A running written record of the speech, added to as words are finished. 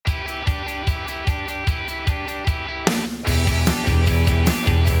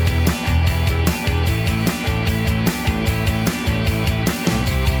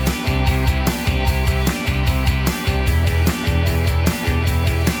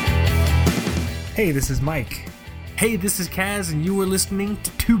Hey, this is Mike. Hey, this is Kaz, and you were listening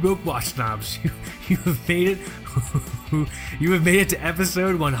to Two Broke Watch Snobs. You have made it. You have made it to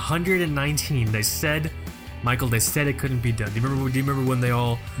episode 119. They said, Michael, they said it couldn't be done. Do you remember when they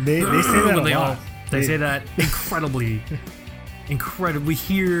all? They say that when a lot. They say that incredibly. We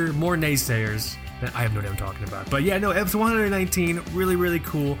hear more naysayers that I have no idea what I'm talking about. But yeah, no, episode 119, really, really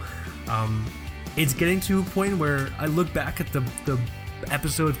cool. It's getting to a point where I look back at the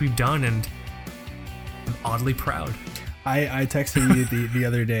episodes we've done and I'm oddly proud. I texted you the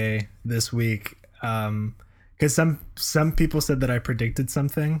other day this week because some people said that I predicted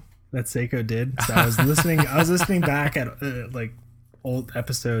something that Seiko did. So I was listening back at like old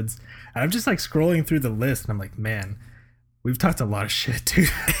episodes, and I'm just like scrolling through the list, and I'm like, man, we've talked a lot of shit,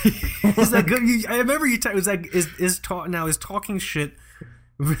 dude. Is that good? I remember you. It was like, is talking shit.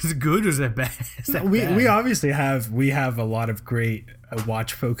 Was it good or is that bad? We obviously have a lot of great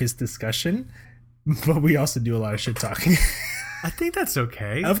watch focused discussion, but we also do a lot of shit talking. I think that's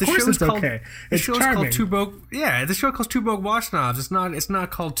okay. Of course it's okay. It's called Two Broke. Yeah, the show calls Two Broke Watch Snobs. It's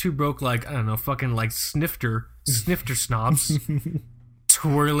not called Two Broke, like, I don't know, fucking like snifter snobs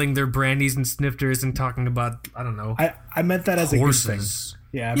twirling their brandies and snifters and talking about, I don't know. I meant that as horses.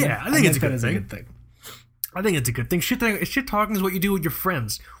 a good thing. Yeah, I think it's a good thing. I think it's a good thing. Shit talking is what you do with your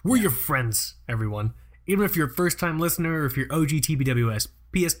friends. We're your friends, everyone. Even if you're a first-time listener or if you're OG TBWS,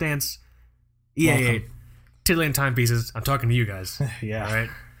 PS Dance, EA8, Tiddly Timepieces, I'm talking to you guys. Yeah. All right?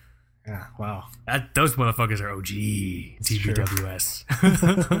 Yeah, wow. Those motherfuckers are OG TBWS.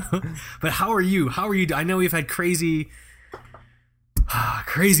 But how are you? I know we've had crazy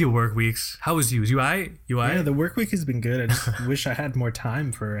work weeks. How was you? You all right? Yeah, the work week has been good. I just wish I had more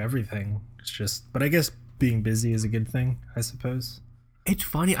time for everything. But I guess being busy is a good thing, I suppose. It's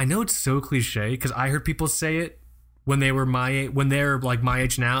funny. I know it's so cliche because I heard people say it when they're like my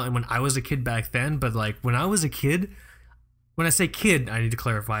age now, and when I was a kid back then. But like when I was a kid, when I say kid, I need to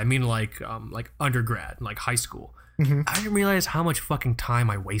clarify. I mean like undergrad, like high school. Mm-hmm. I didn't realize how much fucking time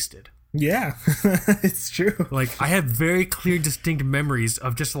I wasted. Yeah, it's true. Like I have very clear, distinct memories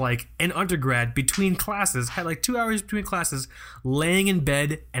of just like in undergrad between classes, had like 2 hours between classes, laying in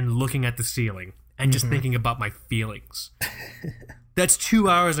bed and looking at the ceiling and just thinking about my feelings. That's 2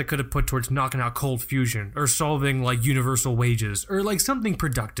 hours I could have put towards knocking out cold fusion or solving like universal wages or like something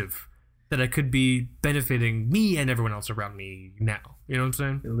productive that I could be benefiting me and everyone else around me now. You know what I'm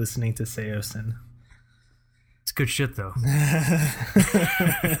saying? You're listening to Seosin. It's good shit though.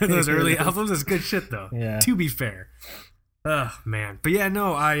 Those early albums is good shit though. Yeah. To be fair. Oh man. But yeah,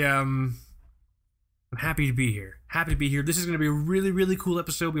 no, I'm happy to be here. This is gonna be a really, really cool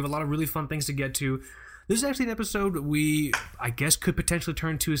episode. We have a lot of really fun things to get to. This is actually an episode we, I guess, could potentially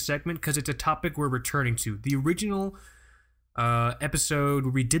turn to a segment because it's a topic we're returning to. The original episode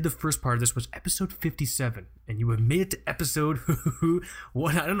where we did the first part of this was episode 57, and you have made it to episode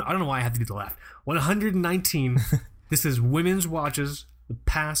what? I don't know why I have to do the laugh. 119. This is Women's Watches: The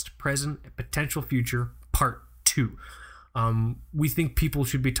Past, Present, and Potential Future, Part 2. We think people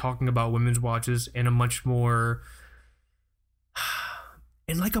should be talking about women's watches in a much more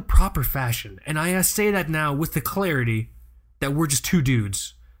in like a proper fashion, and I say that now with the clarity that we're just two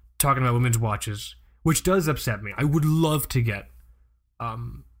dudes talking about women's watches, which does upset me. I would love to get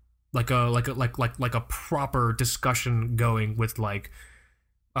like a proper discussion going with like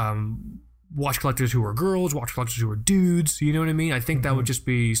watch collectors who are girls, watch collectors who are dudes, you know what I mean? I think that would just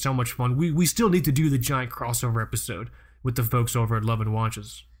be so much fun. We still need to do the giant crossover episode with the folks over at Love and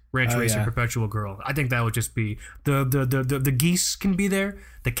Watches. Ranch Racer, yeah. Perpetual Girl. I think that would just be the geese can be there,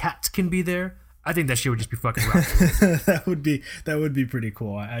 the cats can be there. I think that shit would just be fucking rock. That would be pretty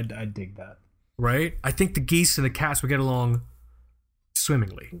cool. I'd dig that. Right? I think the geese and the cats would get along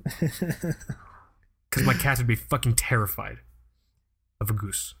swimmingly. Because my cats would be fucking terrified of a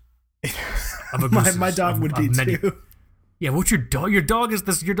goose. My dog would be too. Yeah, what's your dog? Your dog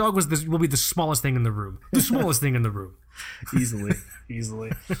will be the smallest thing in the room. The smallest thing in the room. Easily.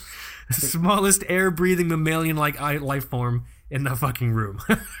 The smallest air-breathing mammalian-like life form in the fucking room.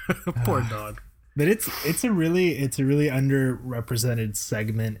 Poor dog. But it's a really underrepresented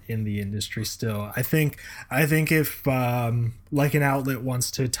segment in the industry still. I think if like an outlet wants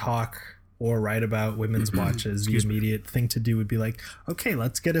to talk or write about women's watches, the immediate thing to do would be like, okay,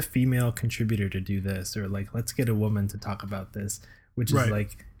 let's get a female contributor to do this, or like let's get a woman to talk about this, which is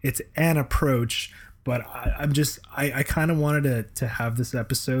like it's an approach. But I kind of wanted to have this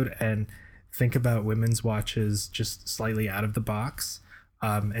episode and think about women's watches just slightly out of the box,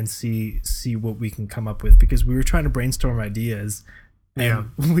 and see what we can come up with, because we were trying to brainstorm ideas,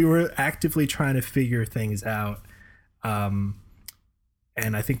 and we were actively trying to figure things out.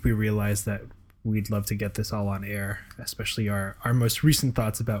 And I think we realized that we'd love to get this all on air, especially our most recent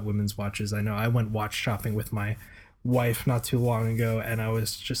thoughts about women's watches. I know I went watch shopping with my wife not too long ago, and I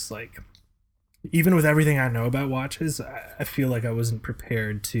was just like, even with everything I know about watches, I feel like I wasn't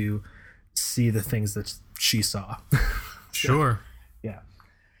prepared to see the things that she saw. Sure. Yeah.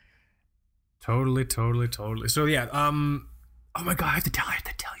 Totally. So yeah, oh my god, I have to tell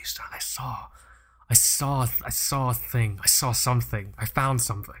you something. I saw a thing. I saw something. I found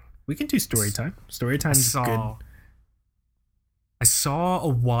something. We can do story time. Story time is good. I saw a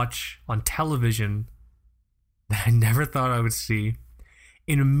watch on television that I never thought I would see.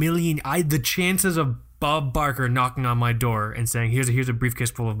 In a million, the chances of Bob Barker knocking on my door and saying, "Here's a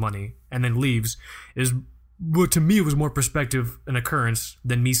briefcase full of money," and then leaves, is what to me was more perspective an occurrence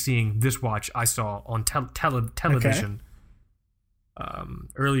than me seeing this watch I saw on television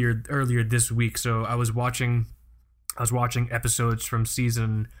earlier this week. So I was watching episodes from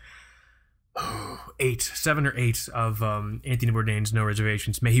season 7 or 8 of Anthony Bourdain's No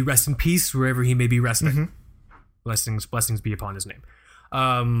Reservations. May he rest in peace wherever he may be resting. Blessings be upon his name.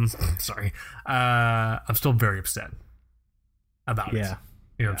 Sorry. I'm still very upset about it.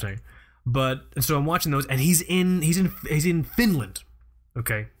 You know what I'm saying? But so I'm watching those, and he's in Finland.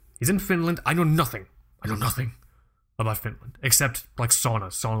 Okay, he's in Finland. I know nothing about Finland except like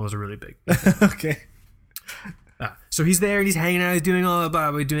saunas. Saunas are really big. Okay. So he's there and he's hanging out. He's doing all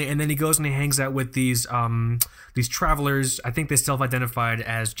about what he's doing, and then he goes and he hangs out with these travelers. I think they self-identified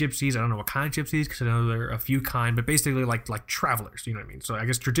as gypsies. I don't know what kind of gypsies because I know there are a few kind, but basically like travelers. You know what I mean? So I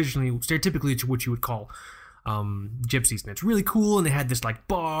guess stereotypically, to what you would call gypsies, and it's really cool. And they had this like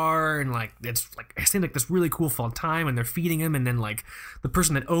bar, and like it seemed like this really cool fun time, and they're feeding him, and then like the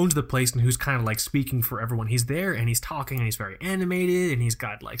person that owns the place and who's kind of like speaking for everyone, he's there and he's talking and he's very animated and he's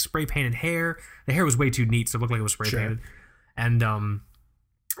got like spray painted hair. The hair was way too neat, so it looked like it was spray painted. And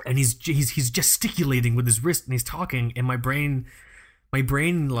he's gesticulating with his wrist and he's talking, and my brain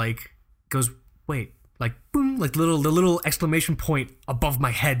like goes, wait, like boom, like the little exclamation point above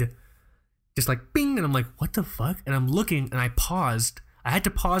my head. Just like bing, and I'm like, what the fuck? And I'm looking, and I paused. I had to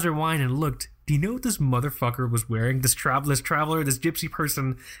pause, rewind, and looked. Do you know what this motherfucker was wearing? This traveler, this gypsy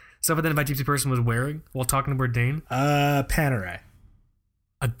person, self-identified gypsy person was wearing while talking to Bourdain? Panerai.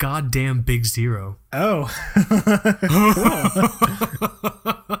 A goddamn Big Zero. Oh.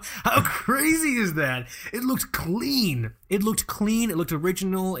 How crazy is that? It looked clean. It looked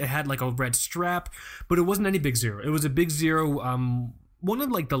original. It had like a red strap, but it wasn't any Big Zero. It was a Big Zero, one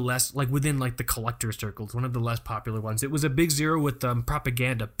of like the less, like within like the collector circles, one of the less popular ones. It was a Big Zero with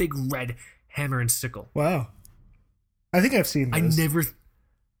propaganda, big red hammer and sickle. Wow. I think I've seen those.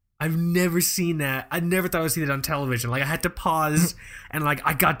 I've never seen that. I never thought I'd see that on television. Like I had to pause and like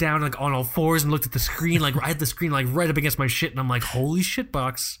I got down like on all fours and looked at the screen. Like I had the screen like right up against my shit, and I'm like, holy shit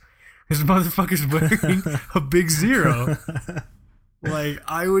box. This motherfucker's wearing a Big Zero. Like,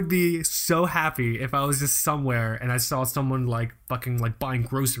 I would be so happy if I was just somewhere and I saw someone like fucking like buying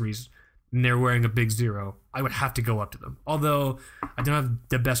groceries and they're wearing a Big Zero. I would have to go up to them. Although I don't have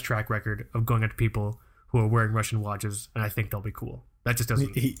the best track record of going up to people who are wearing Russian watches, and I think they'll be cool. That just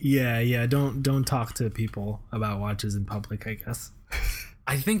doesn't. Yeah. Don't talk to people about watches in public, I guess.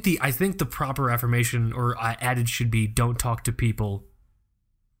 I think the proper affirmation or adage should be don't talk to people.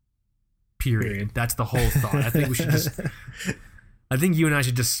 Period. That's the whole thought. I think we should just. I think you and I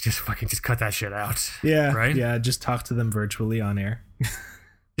should just fucking cut that shit out. Yeah. Right? Yeah, just talk to them virtually on air.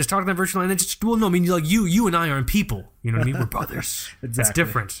 Just talk to them virtually, and then I mean, like you and I aren't people. You know what I mean? We're brothers. Exactly. That's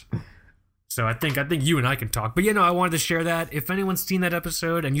different. So I think you and I can talk. But I wanted to share that. If anyone's seen that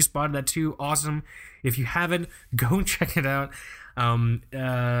episode and you spotted that too, awesome. If you haven't, go and check it out.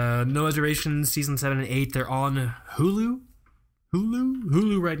 No Reservations, season 7 and 8. They're on Hulu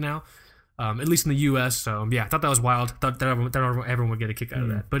right now. At least in the U.S. So yeah, I thought that was wild. Thought that everyone would get a kick out of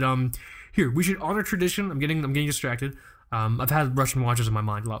that. But here we should honor tradition. I'm getting distracted. I've had Russian watches in my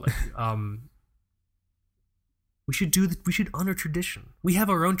mind a lot lately. We should honor tradition. We have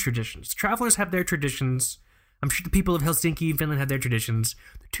our own traditions. Travelers have their traditions. I'm sure the people of Helsinki and Finland have their traditions.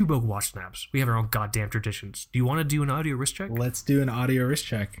 The Tuborg watch snaps. We have our own goddamn traditions. Do you want to do an audio wrist check? Let's do an audio wrist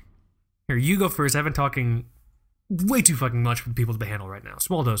check. Here, you go first. I've been talking way too fucking much for people to handle right now.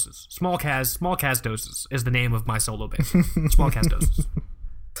 Small doses. Small Cas doses is the name of my solo band. Small Cas doses.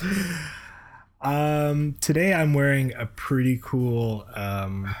 Today I'm wearing a pretty cool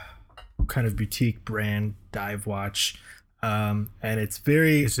kind of boutique brand dive watch. And it's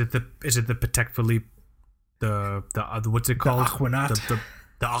very Is it the Patek Philippe, the what's it called? The Aquanaut.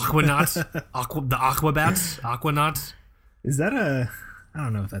 The Aquanaut. The Aquabats. Aquanaut. Is that I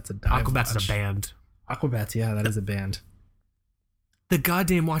don't know if that's a dive Aquabats watch. is a band. Aquabats, yeah, that is a band. the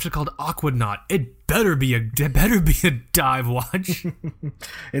goddamn watch is called Aquanaut. It better be a dive watch.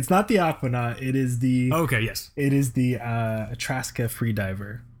 It's not the Aquanaut. It is the Okay, yes. It is the Traska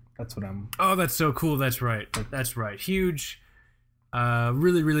Freediver. That's what I'm. Oh, that's so cool. That's right. That's right. Huge,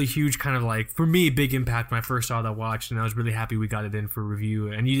 really, really huge. Kind of like for me, big impact when I first saw that watch, and I was really happy we got it in for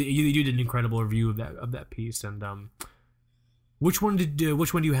review. And you did an incredible review of that piece. And which one do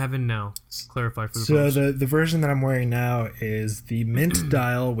you have in now? Clarify for the folks. So the version that I'm wearing now is the mint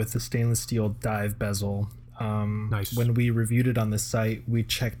dial with the stainless steel dive bezel. Nice. When we reviewed it on the site, we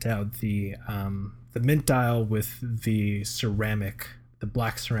checked out the mint dial with the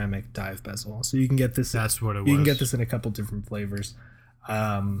black ceramic dive bezel. So you can get this. That's what it was. You can get this in a couple different flavors.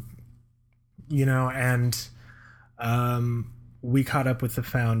 We caught up with the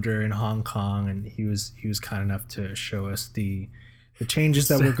founder in Hong Kong, and he was kind enough to show us the changes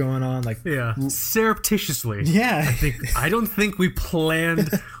that were going on. Like, yeah, surreptitiously. Yeah, I don't think we planned.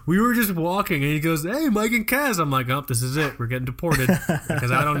 We were just walking, and he goes, "Hey, Mike and Kaz." I'm like, "Oh, this is it. We're getting deported."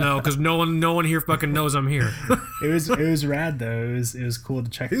 Because I don't know, because no one here fucking knows I'm here. It was rad though. It was cool to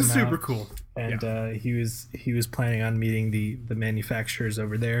check them out. It was super cool. And he was planning on meeting the manufacturers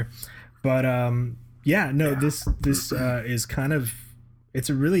over there, but this is kind of,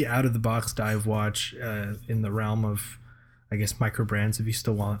 it's a really out of the box dive watch in the realm of, I guess, micro brands, if you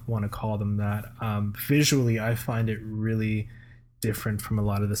still want to call them that. Visually, I find it really different from a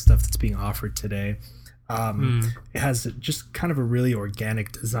lot of the stuff that's being offered today. It has just kind of a really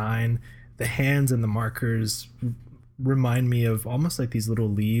organic design. The hands and the markers remind me of almost like these little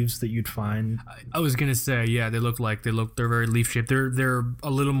leaves that you'd find. I was gonna say, yeah, they're very leaf shaped. They're a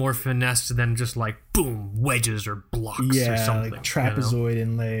little more finessed than just like boom wedges or blocks or something. Like trapezoid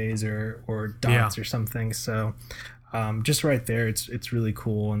inlays or dots or something. So just right there, it's really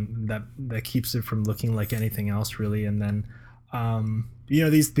cool, and that keeps it from looking like anything else really. And then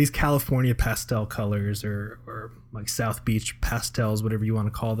these California pastel colors or like South Beach pastels, whatever you want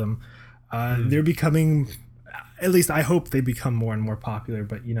to call them, they're becoming, at least I hope they become more and more popular.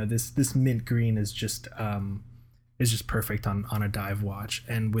 But this mint green is just perfect on a dive watch.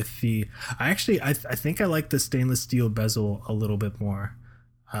 And with I think I like the stainless steel bezel a little bit more.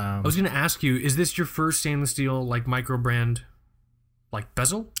 I was gonna ask you, is this your first stainless steel like micro brand like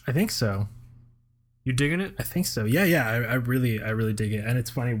bezel? I think so. You digging it? I think so. Yeah. I really dig it. And it's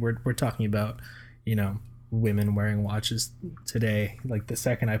funny, we're talking about women wearing watches today. Like the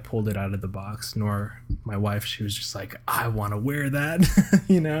second I pulled it out of the box, nor my wife, she was just like, I want to wear that.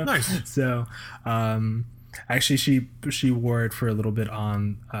 Nice. So actually she wore it for a little bit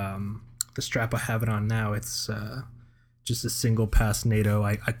on the strap I have it on now. It's just a single pass NATO.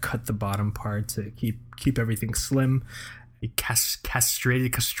 I cut the bottom part to keep everything slim. You castrated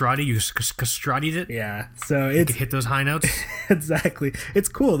it. Yeah, so you can hit those high notes. Exactly. It's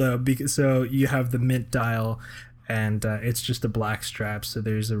cool though, because so you have the mint dial, and it's just a black strap. So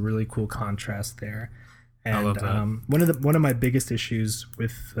there's a really cool contrast there. And I love that. One of my biggest issues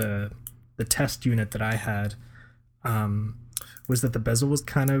with the test unit that I had was that the bezel was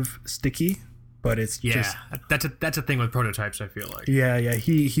kind of sticky. But it's just that's a thing with prototypes, I feel like. Yeah.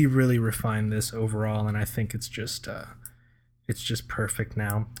 He really refined this overall, and I think it's just perfect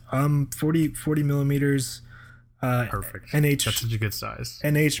now. 40 millimeters. Perfect. NH. That's such a good size.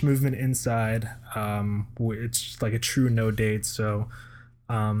 NH movement inside. It's like a true no date. So,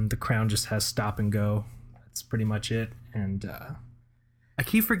 the crown just has stop and go. That's pretty much it. And I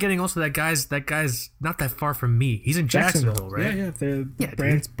keep forgetting also that guy's not that far from me. He's in Jacksonville, right? Yeah.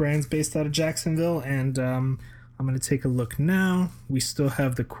 The brand's based out of Jacksonville, and I'm gonna take a look now. We still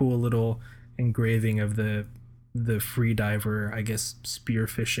have the cool little engraving of the Freediver, I guess,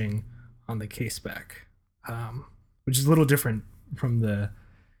 spearfishing on the case back, which is a little different from the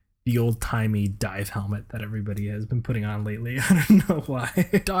old timey dive helmet that everybody has been putting on lately. I don't know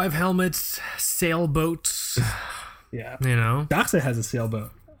why. Dive helmets, sailboats. Yeah. Doxa has a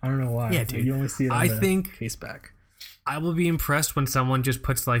sailboat. I don't know why. Yeah, dude. You only see it on the case back. I will be impressed when someone just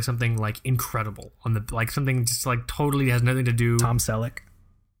puts like something like incredible on the, like something just like totally has nothing to do. Tom Selleck.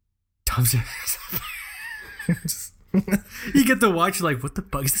 You get the watch, like, what the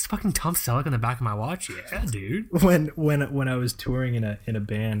fuck is this? Fucking Tom Selleck on the back of my watch? Yeah, dude. When I was touring in a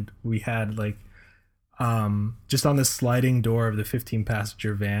band, we had like just on the sliding door of the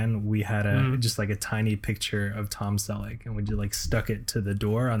 15-passenger van, we had just like a tiny picture of Tom Selleck, and we just like stuck it to the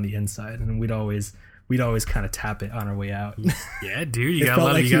door on the inside, and we'd always kind of tap it on our way out. Yeah, dude, you gotta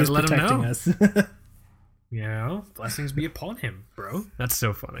let him know. Us. Blessings be upon him, bro. That's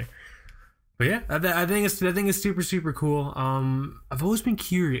so funny. But yeah, I think it's super, super cool. I've always been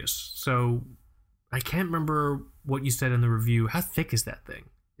curious. So I can't remember what you said in the review. How thick is that thing?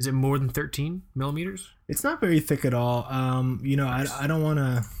 Is it more than 13 millimeters? It's not very thick at all. I don't want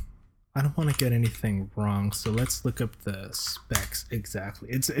to get anything wrong, so let's look up the specs exactly.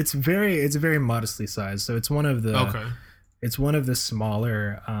 It's very modestly sized, so it's one of the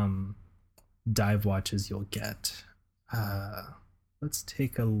smaller dive watches you'll get. Let's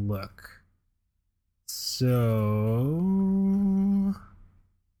take a look. So,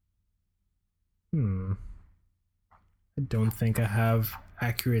 I don't think I have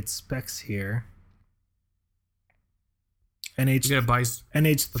accurate specs here.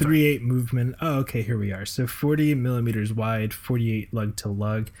 NH38 movement. Oh, okay, here we are. So 40 millimeters wide, 48 lug to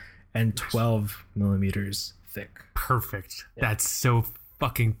lug, and 12 millimeters thick. Perfect. Yeah. That's so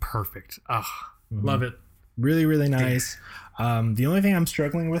fucking perfect. Love it. Really, really nice. The only thing I'm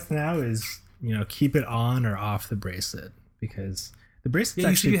struggling with now is, keep it on or off the bracelet, because the bracelet's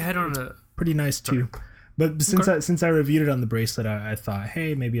actually pretty nice too. But since I reviewed it on the bracelet, I thought,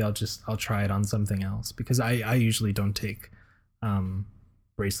 hey, maybe I'll try it on something else, because I usually don't take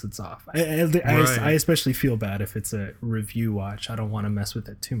bracelets off. I especially feel bad if it's a review watch. I don't want to mess with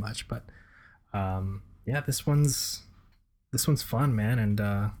it too much, but this one's fun, man,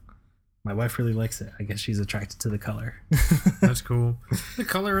 and my wife really likes it. I guess she's attracted to the color. That's cool. The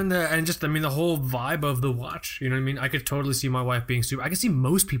color and the whole vibe of the watch. You know what I mean? I could totally see my wife being super. I could see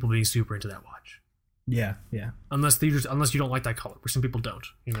most people being super into that watch. Yeah. Unless you don't like that color, which some people don't.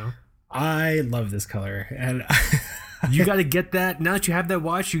 I love this color, and you got to get that. Now that you have that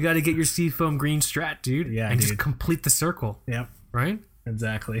watch, you got to get your Seafoam green Strat, dude. Yeah, and just complete the circle. Yep. Right.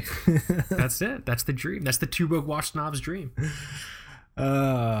 Exactly. That's it. That's the dream. That's the Two Broke Watch Snob's dream.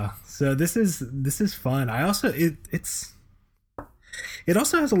 So this is fun. I also it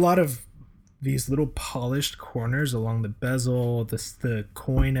also has a lot of these little polished corners along the bezel. The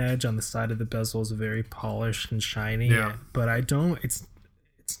coin edge on the side of the bezel is very polished and shiny. Yeah. But it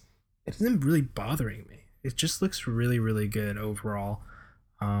isn't really bothering me. It just looks really, really good overall.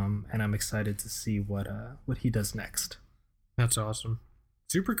 And I'm excited to see what he does next. That's awesome.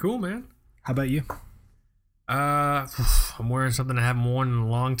 Super cool, man. How about you? I'm wearing something I haven't worn in a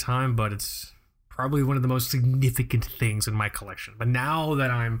long time, but it's probably one of the most significant things in my collection. But now that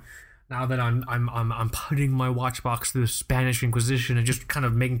I'm putting my watch box through the Spanish Inquisition and just kind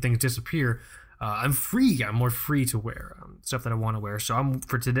of making things disappear, I'm free. I'm more free to wear stuff that I want to wear. So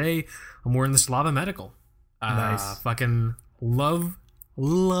for today, I'm wearing the Slava Medical. Nice. Fucking love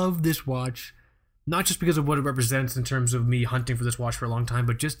this watch. Not just because of what it represents in terms of me hunting for this watch for a long time,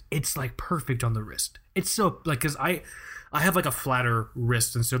 but just it's like perfect on the wrist. It's so like, because I have like a flatter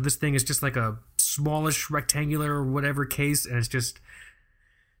wrist, and so this thing is just like a smallish rectangular or whatever case, and it's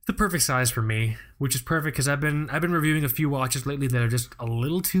the perfect size for me, which is perfect because I've been reviewing a few watches lately that are just a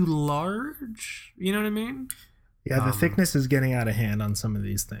little too large. You know what I mean? Yeah, the thickness is getting out of hand on some of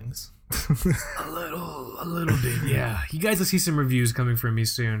these things. a little bit, yeah. You guys will see some reviews coming from me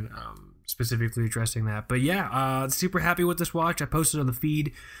soon. Specifically addressing that, but yeah, super happy with this watch. I posted on the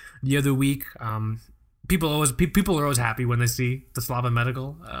feed the other week. People are always happy when they see the Slava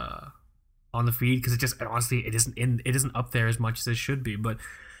Medical on the feed, because it isn't up there as much as it should be. But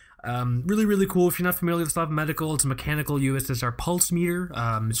really, really cool. If you're not familiar with Slava Medical, it's a mechanical USSR pulse meter.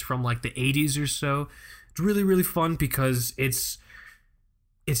 It's from like the 80s or so. It's really, really fun because it's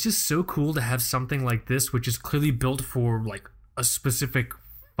just so cool to have something like this, which is clearly built for like a specific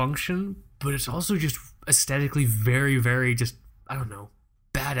function, but it's also just aesthetically very, very just, I don't know,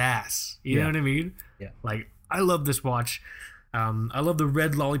 badass. You know what I mean? Yeah. Like, I love this watch. I love the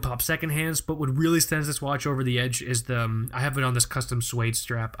red lollipop second hands, but what really stands this watch over the edge is I have it on this custom suede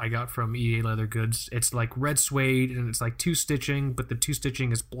strap I got from EA Leather Goods. It's like red suede, and it's like 2 stitching, but the 2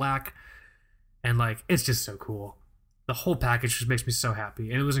 stitching is black, and like, it's just so cool. The whole package just makes me so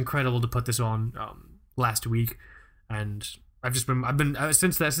happy, and it was incredible to put this on last week, and I've been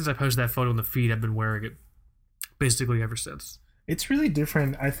since I posted that photo on the feed, I've been wearing it basically ever since. It's really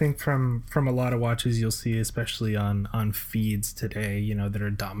different, I think, from a lot of watches you'll see, especially on feeds today, that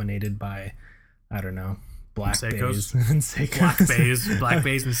are dominated by, I don't know, black bays and Seikos. Black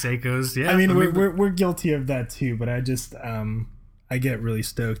bays and Seikos. Yeah, I mean, we're guilty of that too, but I just I get really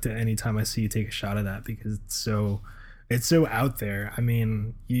stoked anytime I see you take a shot of that, because it's so out there. I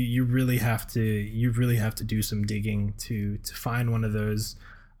mean, you really have to do some digging to find one of those.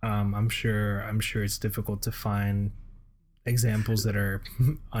 I'm sure it's difficult to find examples that are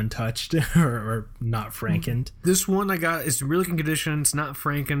untouched or not frankened. This one I got is really good condition. It's not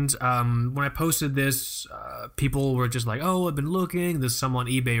frankened. When I posted this, people were just like, "Oh, I've been looking. There's some on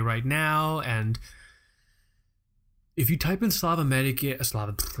eBay right now," and If you type in Slava Medical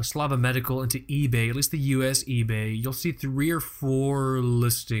into eBay, at least the US eBay, you'll see 3 or 4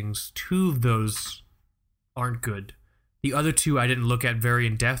 listings. 2 of those aren't good. The other 2 I didn't look at very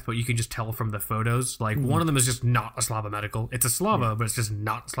in depth, but you can just tell from the photos. Like, one of them is just not a Slava Medical. It's a Slava, but it's just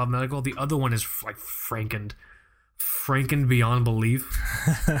not Slava Medical. The other one is like frankened beyond belief.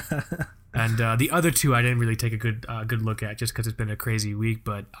 And the other 2 I didn't really take a good look at just because it's been a crazy week.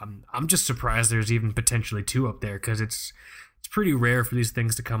 But I'm just surprised there's even potentially 2 up there, because it's pretty rare for these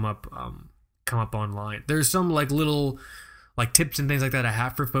things to come up online. There's some like little like tips and things like that I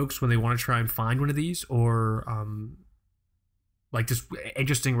have for folks when they want to try and find one of these, or like just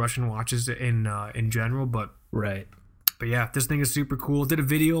interesting Russian watches in general. But yeah, this thing is super cool. Did a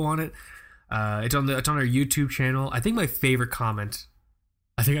video on it. It's on our YouTube channel. I think my favorite comment.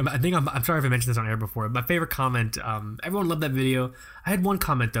 I'm sorry if I mentioned this on air before. My favorite comment. Everyone loved that video. I had one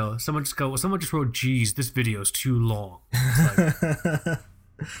comment though. Someone just wrote, "Geez, this video is too long." It's like,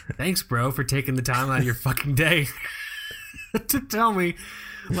 thanks, bro, for taking the time out of your fucking day to tell me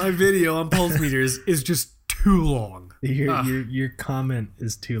my video on pulse meters is just too long. Your comment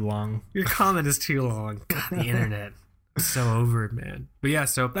is too long. Your comment is too long. God, the internet. So over it, man. But yeah,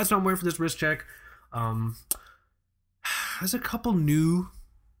 so that's what I'm wearing for this wrist check. There's a couple new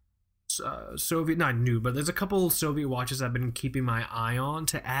there's a couple Soviet watches I've been keeping my eye on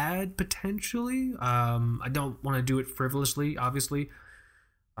to add potentially. I don't want to do it frivolously, obviously,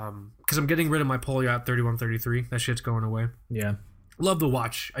 because I'm getting rid of my Polyot 3133. That shit's going away. Yeah, love the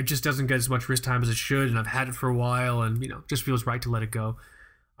watch. It just doesn't get as much wrist time as it should, and I've had it for a while, and just feels right to let it go.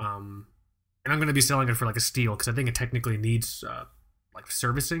 And I'm going to be selling it for like a steal, because I think it technically needs like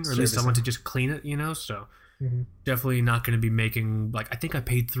servicing, or at least someone to just clean it. So. Mm-hmm. Definitely not going to be making, like, I think I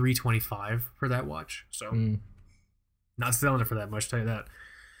paid $325 for that watch, so not selling it for that much, tell you that.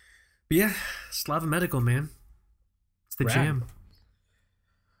 But yeah, Slava Medical, man, it's the jam.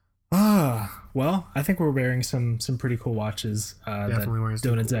 Well, I think we're wearing some pretty cool watches that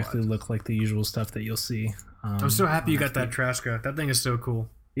don't exactly look like the usual stuff that you'll see. I'm so happy you got that Traska. That thing is so cool.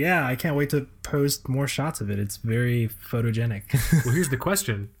 Yeah, I can't wait to post more shots of it. It's very photogenic. Well, here's the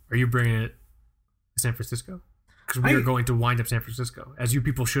question: are you bringing it San Francisco? Because we are going to wind up San Francisco, as you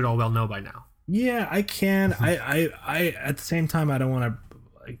people should all well know by now. Yeah, I can. I at the same time, I don't want to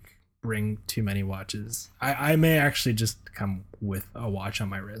like bring too many watches. I may actually just come with a watch on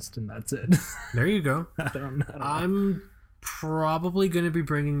my wrist, and that's it. There you go. I don't know. I'm probably going to be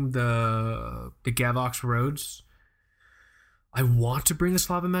bringing the Gavox Rhodes. I want to bring the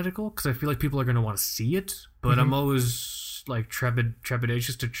Slava Medical because I feel like people are going to want to see it, but I'm always like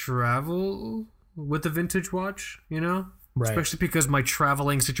trepidatious to travel with a vintage watch, Right. Especially because my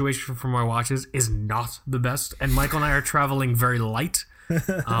traveling situation for my watches is not the best, and Michael and I are traveling very light.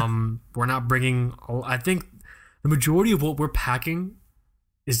 We're not bringing. I think the majority of what we're packing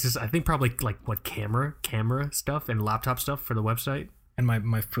is just, I think, probably like what camera stuff and laptop stuff for the website, and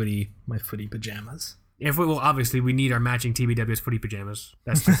my footy pajamas. Obviously we need our matching TBWS footy pajamas.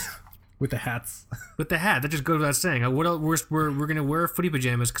 That's just, with the hats. With the hat, that just goes without saying. What else? We're gonna wear footy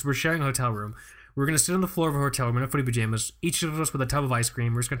pajamas because we're sharing a hotel room. We're gonna sit on the floor of a hotel room in our footy pajamas, each of us with a tub of ice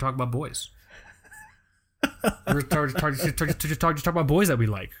cream. We're just gonna talk about boys. We're just talk about boys that we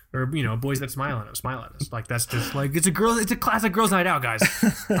like, or boys that smile at us. Like, that's just like, it's a classic girls' night out, guys.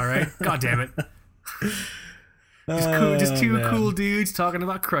 All right, god damn it. Just two cool dudes talking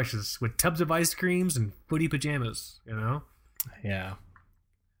about crushes with tubs of ice creams and footy pajamas. Yeah.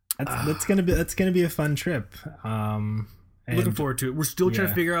 That's gonna be a fun trip. Looking forward to it. We're still trying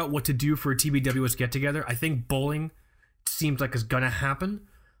to figure out what to do for a TBWS get together. I think bowling seems like it's gonna happen.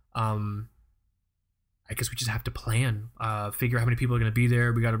 I guess we just have to plan. Figure out how many people are gonna be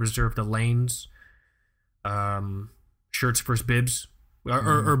there. We got to reserve the lanes. Shirts versus bibs,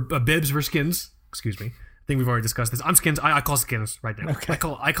 or bibs versus skins. Excuse me. I think we've already discussed this. I'm skins. I call skins right now. Okay.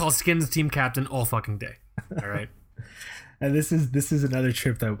 I call skins team captain all fucking day. All right. And this is another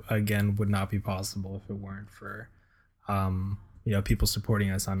trip that again would not be possible if it weren't for people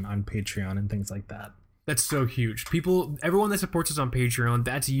supporting us on Patreon and things like that. That's so huge. Everyone that supports us on Patreon,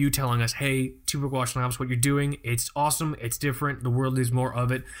 that's you telling us, hey, Two Broke Watch Snobs, what you're doing, it's awesome, it's different, the world needs more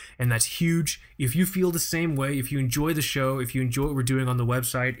of it, and that's huge. If you feel the same way, if you enjoy the show, if you enjoy what we're doing on the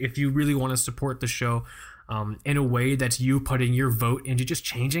website, if you really want to support the show in a way that's you putting your vote into just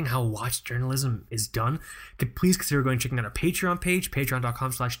changing how watch journalism is done, please consider going and checking out our Patreon page,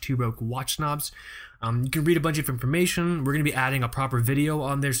 patreon.com/twobroke-watchsnobs. You can read a bunch of information. We're going to be adding a proper video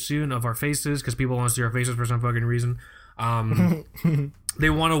on there soon of our faces because people want to see our faces for some fucking reason. They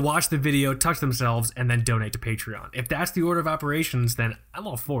want to watch the video, touch themselves, and then donate to Patreon. If that's the order of operations, then I'm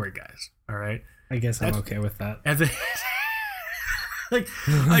all for it, guys. All right? I guess I'm okay with that. And then, like,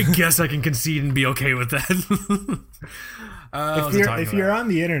 I guess I can concede and be okay with that. If you're on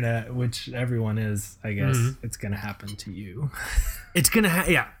the internet, which everyone is, I guess it's gonna happen to you. It's gonna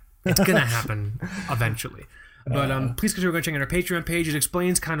happen eventually. But please consider going checking out our Patreon page. It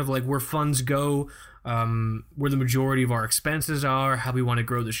explains kind of like where funds go, where the majority of our expenses are, how we want to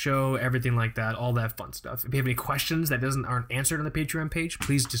grow the show, everything like that, all that fun stuff. If you have any questions that aren't answered on the Patreon page,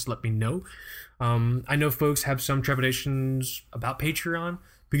 please just let me know. I know folks have some trepidations about Patreon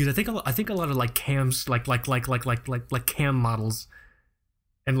because I think a lot of like cams like cam models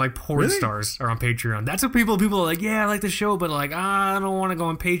and like porn stars are on Patreon. That's what people are like, yeah, I like the show, but like, I don't want to go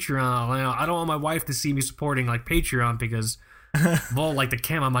on Patreon. I don't want my wife to see me supporting like Patreon because of all like the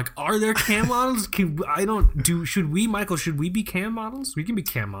cam. I'm like, are there cam models? Should we be cam models? We can be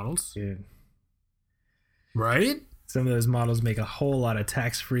cam models. Dude. Right? Some of those models make a whole lot of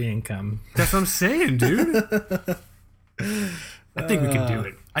tax-free income. That's what I'm saying, dude. I think we can do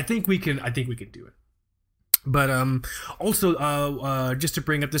it. I think we can do it. But also just to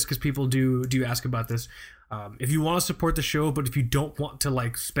bring up this because people do ask about this, if you want to support the show but if you don't want to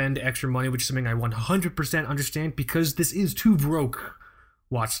like spend extra money, which is something I 100% understand because this is too broke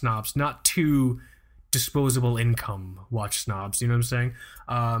watch snobs, not too disposable income watch snobs, you know what I'm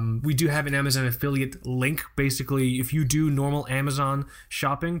saying? We do have an Amazon affiliate link. Basically, if you do normal Amazon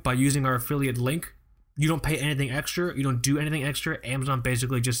shopping by using our affiliate link, you don't pay anything extra, you don't do anything extra. Amazon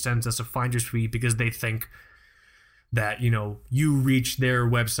basically just sends us a finder's fee because they think that, you know, you reach their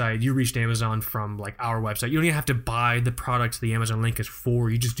website, you reached Amazon from like our website. You don't even have to buy the products the Amazon link is for.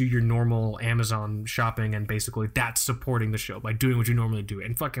 You just do your normal Amazon shopping, and basically that's supporting the show by doing what you normally do.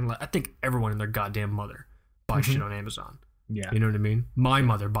 And fucking, I think everyone and their goddamn mother buys shit on Amazon. Yeah, you know what I mean. My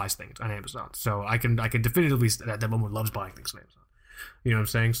mother buys things on Amazon, so I can definitively say that woman loves buying things on Amazon. You know what I'm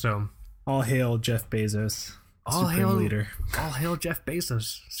saying? So all hail Jeff Bezos, all hail Jeff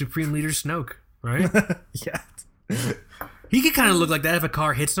Bezos, Supreme Leader Snoke, right? Yeah. He could kind of look like that if a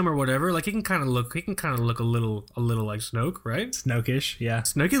car hits him or whatever. Like he can kind of look a little like Snoke, right? Snokish, yeah.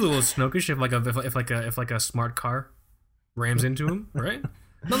 Snokey, a little Snokish if like a smart car rams into him, right?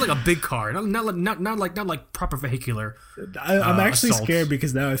 Not like a big car, not like proper vehicular. I'm actually assaults. scared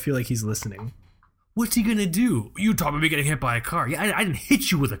because now I feel like he's listening. What's he gonna do? You talking about me getting hit by a car? Yeah, I didn't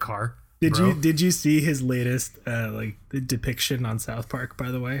hit you with a car. Did you see his latest like depiction on South Park?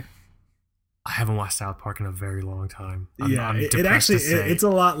 By the way. I haven't watched South Park in a very long time. It's a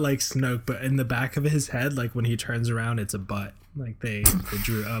lot like Snoke, but in the back of his head, like when he turns around, it's a butt. Like they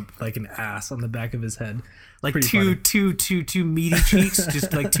drew up like an ass on the back of his head. Like two meaty cheeks,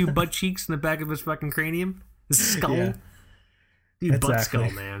 just like two butt cheeks in the back of his fucking cranium. The skull. Yeah. Dude, exactly. Butt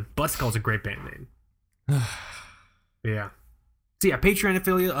Skull, man. Butt Skull's a great band name. Yeah. So yeah, Patreon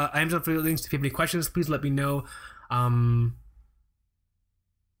affiliate, Amazon affiliate links. If you have any questions, please let me know.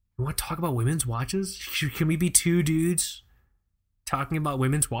 You want to talk about women's watches? Can we be two dudes talking about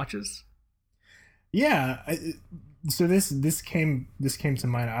women's watches? Yeah. So this came to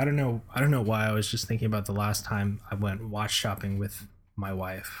mind. I don't know why. I was just thinking about the last time I went watch shopping with my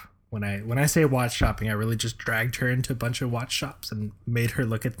wife. When I say watch shopping, I really just dragged her into a bunch of watch shops and made her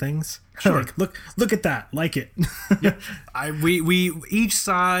look at things. Sure. Like, look at that, like it. Yeah. We each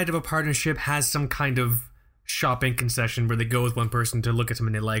side of a partnership has some kind of shopping concession where they go with one person to look at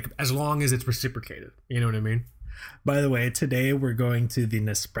something they like, as long as it's reciprocated. You know what I mean? By the way, today we're going to the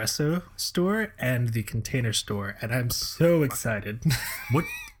Nespresso store and the Container store, and I'm so excited. What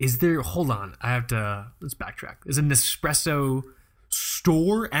is there? Hold on, let's backtrack. Is a Nespresso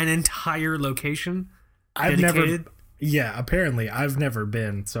store an entire location dedicated? Apparently I've never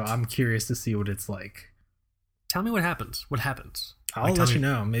been, so I'm curious to see what it's like. Tell me what happens. I'll let you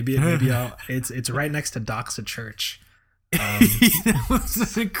know. Maybe it's right next to Doxa Church. That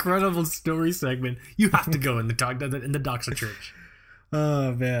was an incredible story segment. You have to go in the Doxa Church.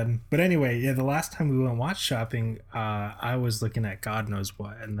 Oh man! But anyway, yeah. The last time we went watch shopping, I was looking at God knows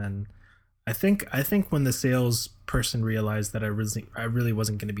what, and then I think when the salesperson realized that I really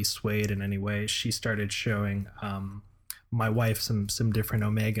wasn't going to be swayed in any way, she started showing my wife some different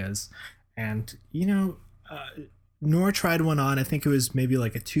Omegas, and Nora tried one on. I think it was maybe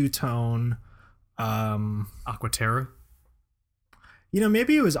like a two-tone Aquaterra.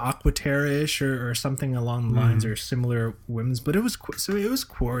 Maybe it was Aquaterra-ish or something along the lines or similar women's, but it was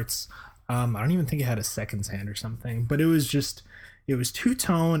quartz. I don't even think it had a seconds hand or something, but it was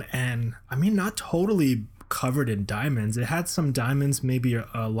two-tone, and I mean not totally covered in diamonds. It had some diamonds maybe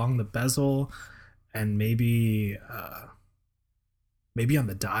along the bezel and maybe on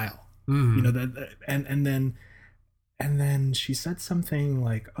the dial. And and then she said something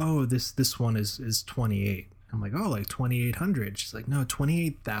like, "Oh, this one is 28." I'm like, "Oh, like 2,800." She's like, "No,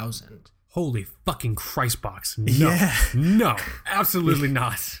 28,000." Holy fucking Christ box. No. Yeah. No, absolutely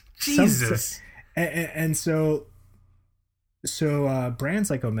not. Jesus. And so brands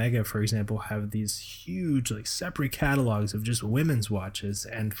like Omega, for example, have these huge like separate catalogs of just women's watches,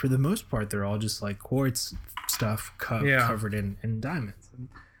 and for the most part they're all just like quartz stuff covered in diamonds. And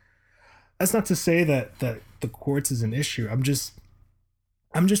that's not to say that the quartz is an issue. I'm just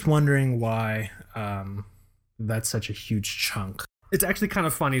wondering why that's such a huge chunk. It's actually kind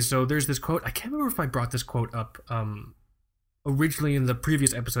of funny. So there's this quote. I can't remember if I brought this quote up originally in the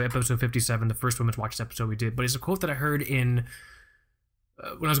previous episode 57, the first women's watches episode we did. But it's a quote that I heard in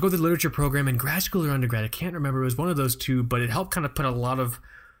when I was going through the literature program in grad school or undergrad. I can't remember. It was one of those two, but it helped kind of put a lot of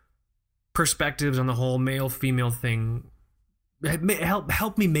perspectives on the whole male-female thing. It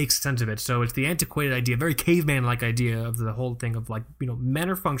helped me make sense of it. So it's the antiquated idea, very caveman-like idea of the whole thing of like, you know, men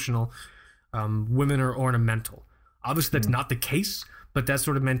are functional, women are ornamental. Obviously, that's not the case, but that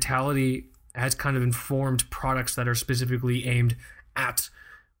sort of mentality has kind of informed products that are specifically aimed at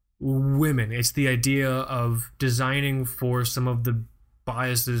women. It's the idea of designing for some of the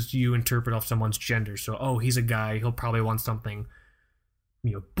biases you interpret of someone's gender. So, oh, he's a guy, he'll probably want something,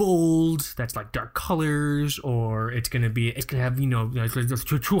 you know, bold, that's like dark colors, or it's gonna have, you know, like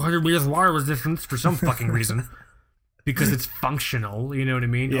 200 meters water resistance for some fucking reason. Because it's functional, you know what I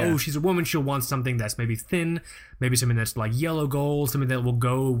mean? Yeah. Oh, she's a woman, she'll want something that's maybe thin, maybe something that's like yellow gold, something that will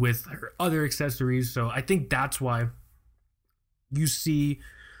go with her other accessories. So I think that's why you see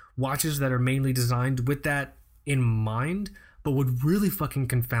watches that are mainly designed with that in mind. But what really fucking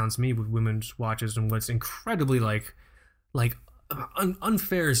confounds me with women's watches, and what's incredibly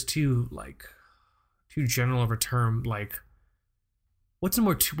unfair is too general of a term, like, What's a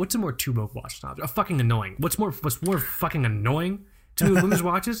more Tubo watch snob? Fucking annoying. What's more fucking annoying to me with women's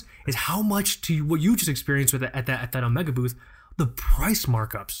watches is how much what you just experienced with at that Omega booth, the price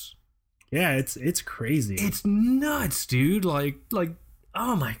markups. Yeah, it's crazy. It's nuts, dude. Like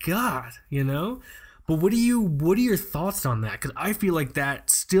oh my god, you know. But what are your thoughts on that? Because I feel like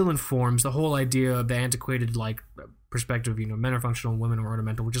that still informs the whole idea of the antiquated like perspective. You know, men are functional, women are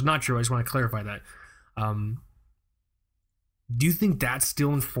ornamental, which is not true. I just want to clarify that. Do you think that's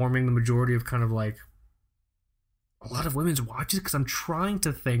still informing the majority of kind of like a lot of women's watches? Because I'm trying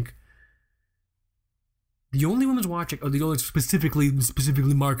to think. The only women's watch, or the only specifically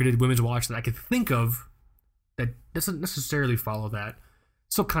marketed women's watch that I could think of that doesn't necessarily follow that,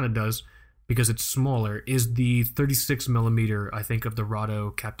 still kind of does because it's smaller, is the 36 millimeter, I think, of the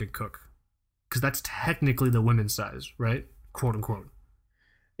Rado Captain Cook. Because that's technically the women's size, right? Quote unquote.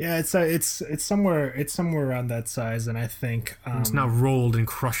 Yeah, it's somewhere around that size, and I think it's not rolled in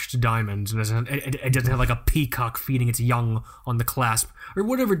crushed diamonds. It doesn't have like a peacock feeding its young on the clasp or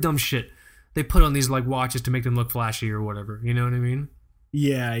whatever dumb shit they put on these like watches to make them look flashy or whatever. You know what I mean?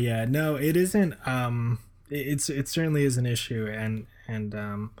 Yeah. No, it isn't. It certainly is an issue, and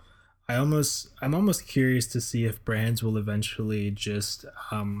I'm almost curious to see if brands will eventually just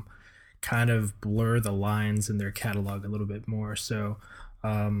kind of blur the lines in their catalog a little bit more. So.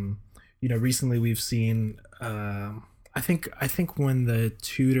 You know, recently we've seen I think when the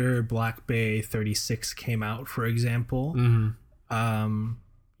Tudor Black Bay 36 came out, for example,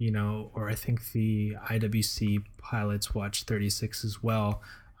 you know, or I think the IWC Pilot's Watch 36 as well.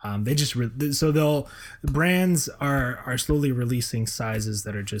 They just brands are slowly releasing sizes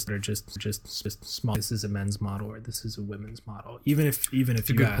that are just small. This is a men's model, or this is a women's model. Even if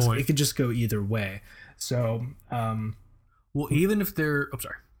you ask, it could just go either way. So. Well, even if they're,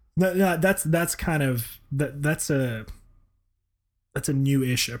 sorry. No, that's kind of that's a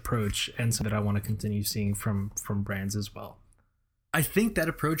new-ish approach, and something that I want to continue seeing from brands as well. I think that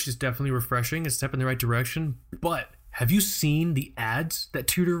approach is definitely refreshing, a step in the right direction. But have you seen the ads that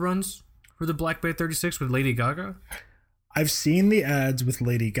Tudor runs for the Black Bay 36 with Lady Gaga? I've seen the ads with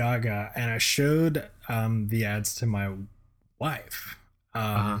Lady Gaga, and I showed the ads to my wife.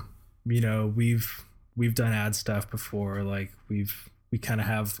 You know, we've done ad stuff before. Like we kind of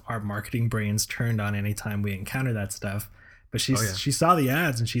have our marketing brains turned on anytime we encounter that stuff. But she saw the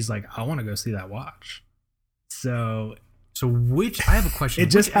ads and she's like, I want to go see that watch. So I have a question.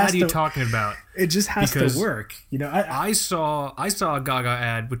 Which ad are you talking about? It just has to work. You know, I saw a Gaga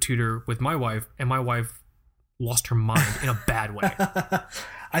ad with Tudor with my wife, and my wife lost her mind in a bad way.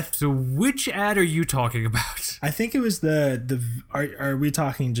 So which ad are you talking about? I think it was are we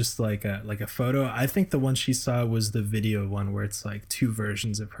talking just like a photo? I think the one she saw was the video one where it's like two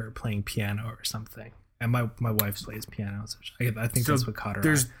versions of her playing piano or something. And my wife plays piano, so I think that's what caught her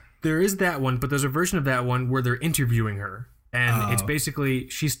eye. there is that one, but there's a version of that one where they're interviewing her, and it's basically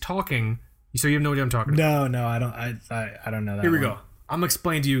she's talking. So you have no idea what I'm talking about. No, I don't. I don't know that. Here we go. I'm gonna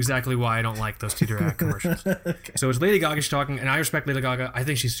explain to you exactly why I don't like those Teeter Act commercials. Okay. So it's Lady Gaga talking, and I respect Lady Gaga. I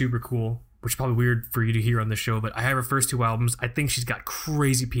think she's super cool, which is probably weird for you to hear on this show, but I have her first 2 albums. I think she's got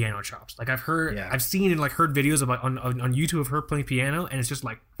crazy piano chops. Like I've seen and like heard videos of like on YouTube of her playing piano, and it's just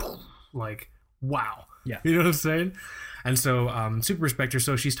like, wow. Yeah. You know what I'm saying? And so super respect her.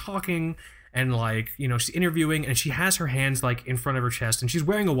 So she's talking and like, she's interviewing and she has her hands like in front of her chest and she's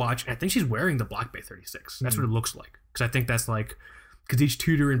wearing a watch. And I think she's wearing the Black Bay 36. That's what it looks like. Because I think that's like, because each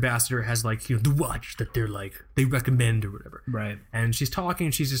Tudor ambassador has like, the watch that they're like, they recommend or whatever. Right. And she's talking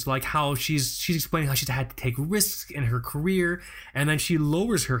and she's just like how she's explaining how she's had to take risks in her career. And then she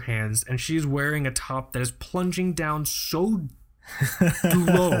lowers her hands and she's wearing a top that is plunging down so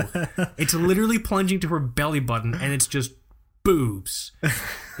low. It's literally plunging to her belly button and it's just boobs.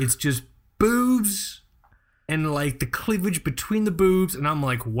 It's just boobs and like the cleavage between the boobs, and I'm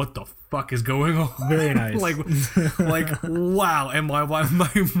like, what the fuck is going on? Very nice. like wow. And my wife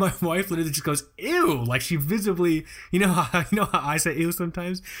literally just goes, ew. Like she visibly, you know how I say ew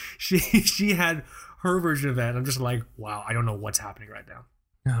sometimes? She had her version of that, and I'm just like, wow, I don't know what's happening right now.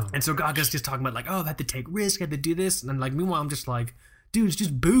 No. And so Gaga's just talking about like, oh, I had to take risks, I had to do this, and then like meanwhile I'm just like, dude, it's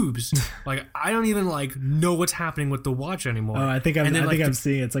just boobs. Like I don't even like know what's happening with the watch anymore. Oh, I think I'm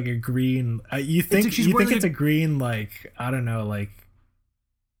seeing it's like a green. You think it's a green, like, I don't know, like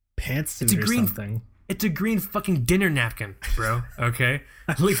pantsuit or something. It's a green fucking dinner napkin, bro. Okay,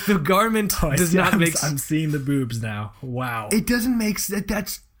 like the garment does not make. I'm seeing the boobs now. Wow, it doesn't make sense.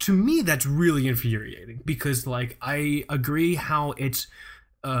 That's to me, that's really infuriating because like I agree how it's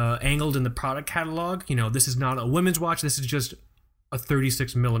angled in the product catalog. This is not a women's watch. This is just a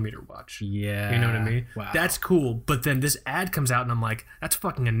 36 millimeter watch. Yeah. You know what I mean? Wow. That's cool. But then this ad comes out and I'm like, that's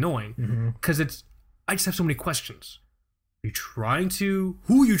fucking annoying. Because I just have so many questions. Who are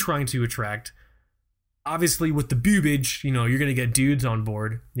you trying to attract? Obviously with the boobage, you're going to get dudes on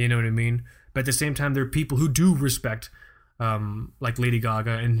board. You know what I mean? But at the same time, there are people who do respect like Lady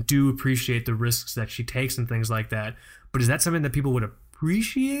Gaga and do appreciate the risks that she takes and things like that. But is that something that people would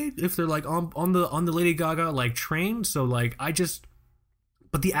appreciate if they're like on the Lady Gaga like train? So like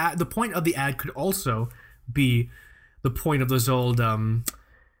but the point of the ad could also be the point of those old DDB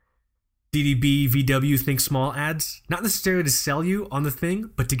VW Think Small ads, not necessarily to sell you on the thing,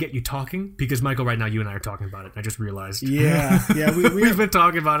 but to get you talking. Because Michael, right now you and I are talking about it. I just realized. Yeah, we've been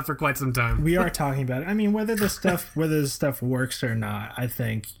talking about it for quite some time. We are talking about it. I mean, whether the stuff works or not, I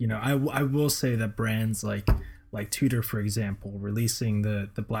think I will say that brands like Tudor, for example, releasing the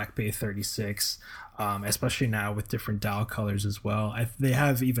Black Bay 36, especially now with different dial colors as well. They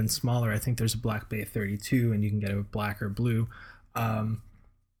have even smaller. I think there's a Black Bay 32, and you can get it with black or blue. The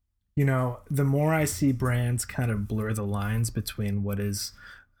more I see brands kind of blur the lines between what is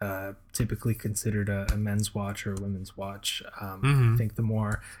typically considered a men's watch or a women's watch, I think the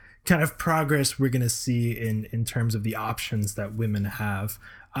more kind of progress we're going to see in terms of the options that women have.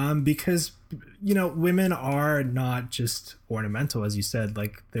 Because women are not just ornamental, as you said.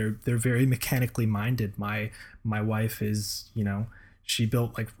 Like they're very mechanically minded. My wife is, she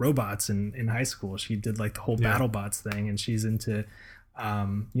built like robots in high school. She did like the whole BattleBots thing, and she's into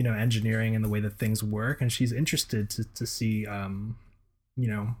engineering and the way that things work, and she's interested to see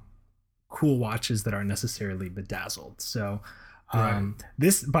cool watches that aren't necessarily bedazzled. So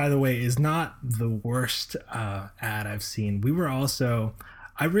this, by the way, is not the worst ad I've seen. We were also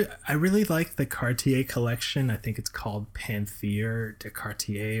I really like the Cartier collection. I think it's called Panther de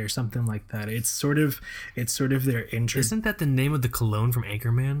Cartier or something like that. It's sort of their intro. Isn't that the name of the cologne from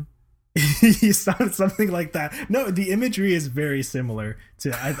Anchorman? Something like that. No, the imagery is very similar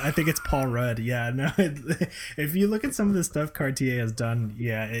to. I think it's Paul Rudd. Yeah, no. If you look at some of the stuff Cartier has done,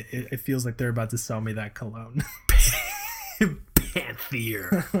 yeah, it feels like they're about to sell me that cologne.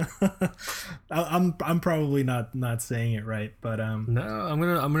 Panther. I'm probably not saying it right, but no, I'm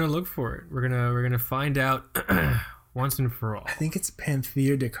gonna look for it. We're gonna find out once and for all. I think it's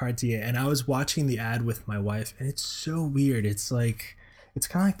Panther de Cartier, and I was watching the ad with my wife, and it's so weird. It's like. It's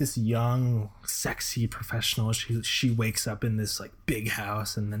kind of like this young, sexy professional. She wakes up in this like big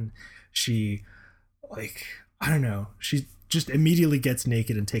house, and then she, like, I don't know, she just immediately gets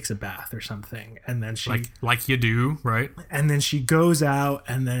naked and takes a bath or something, and then she like you do, right? And then she goes out,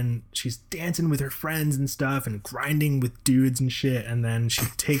 and then she's dancing with her friends and stuff, and grinding with dudes and shit, and then she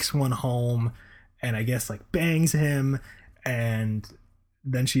takes one home, and I guess like bangs him, and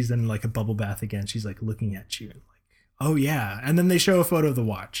then she's in like a bubble bath again. She's like looking at you. Oh yeah, and then they show a photo of the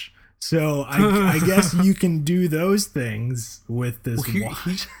watch. So I guess you can do those things with this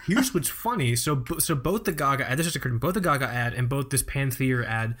watch. Here's what's funny. So both the Gaga ad, this just occurred, both the Gaga ad and both this Panther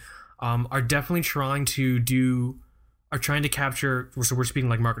ad are definitely trying to capture. So we're speaking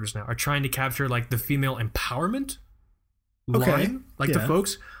like marketers now. Are trying to capture like the female empowerment line, like the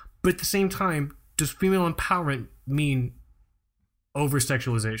folks. But at the same time, does female empowerment mean over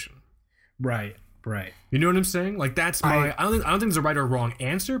sexualization? Right. You know what I'm saying? Like that's my. I don't think there's a right or wrong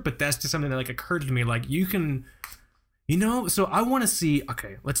answer, but that's just something that like occurred to me. Like you can, So I want to see.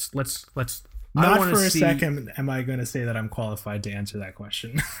 Okay, let's. Not for a second am I going to say that I'm qualified to answer that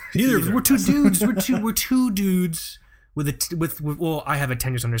question. Neither. We're two dudes. We're two dudes with. Well, I have a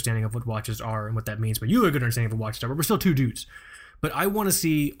tenuous understanding of what watches are and what that means, but you have a good understanding of what watches are. But we're still two dudes. But I want to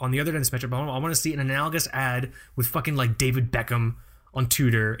see on the other end of the spectrum. I want to see an analogous ad with fucking like David Beckham on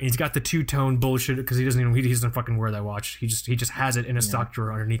Tudor, and he's got the two-tone bullshit because he doesn't fucking wear that watch. He just has it in a stock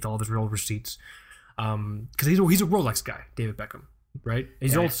drawer underneath all of his real receipts. Because he's a Rolex guy, David Beckham, right?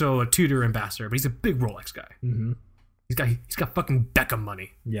 He's also a Tudor ambassador, but he's a big Rolex guy. Mm-hmm. He's got fucking Beckham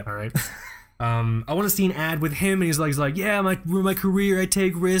money. Yep. All right. I want to see an ad with him, and he's like, yeah, my career, I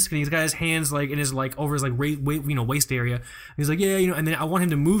take risk, and he's got his hands like in his like over his like waist area. And he's like, yeah, and then I want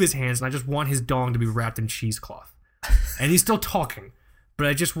him to move his hands, and I just want his dong to be wrapped in cheesecloth, and he's still talking. But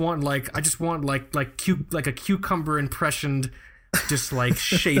I just want like a cucumber impressioned, just like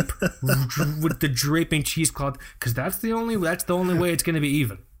shape with the draping cheesecloth, because that's the only way it's gonna be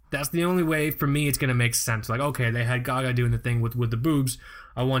even. That's the only way for me it's gonna make sense. Like, okay, they had Gaga doing the thing with the boobs.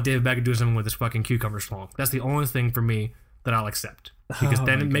 I want David Beckham doing something with his fucking cucumber schlong. That's the only thing for me that I'll accept, because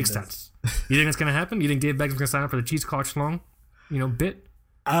then it makes sense. You think that's gonna happen? You think David Beckham's gonna sign up for the cheesecloth schlong, bit?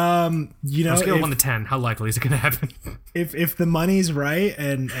 On a scale of 1 to 10, how likely is it going to happen? If the money's right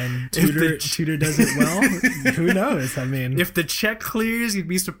and Tudor does it well, who knows? I mean, if the check clears, you'd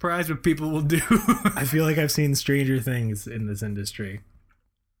be surprised what people will do. I feel like I've seen stranger things in this industry.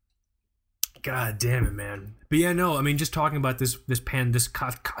 God damn it, man! But yeah, no, I mean, just talking about this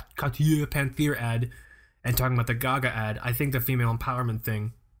Cartier Panther ad and talking about the Gaga ad, I think the female empowerment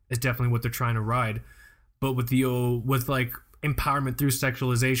thing is definitely what they're trying to ride. But with empowerment through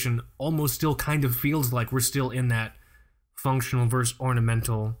sexualization almost still kind of feels like we're still in that functional versus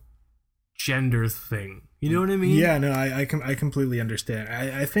ornamental gender thing. You know what I mean? Yeah, no, I completely understand.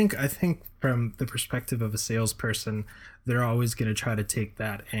 I think from the perspective of a salesperson, they're always going to try to take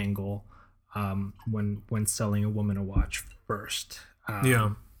that angle when selling a woman a watch first.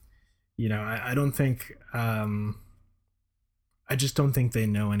 Yeah. I don't think I just don't think they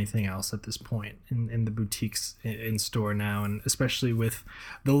know anything else at this point in the boutiques in store now, and especially with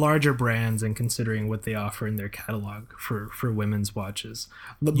the larger brands and considering what they offer in their catalog for women's watches,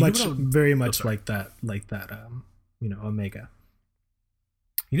 very much like that Omega.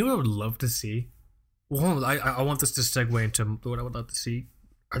 You know what I would love to see? Well, I want this to segue into what I would love to see.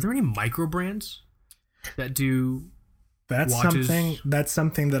 Are there any micro brands that do? That's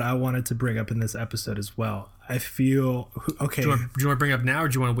something that I wanted to bring up in this episode as well. I feel okay. Do you want to bring it up now, or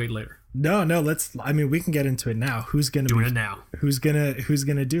do you want to wait later? No. We can get into it now. Who's gonna doing it now? Who's gonna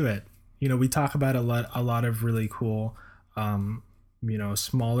do it? We talk about a lot of really cool, smaller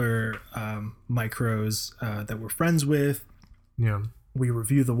micros that we're friends with. Yeah. We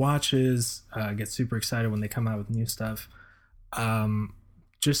review the watches. Get super excited when they come out with new stuff.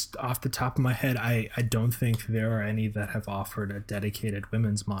 Just off the top of my head, I don't think there are any that have offered a dedicated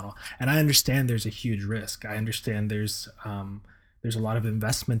women's model. And I understand there's a huge risk. I understand there's a lot of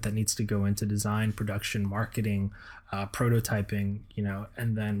investment that needs to go into design, production, marketing, prototyping,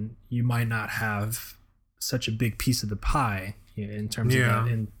 and then you might not have such a big piece of the pie in terms of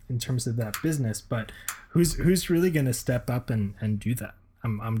that, in terms of that business. But who's really going to step up and do that?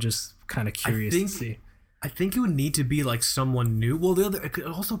 I'm just kind of curious to see. I think it would need to be like someone new. Well, it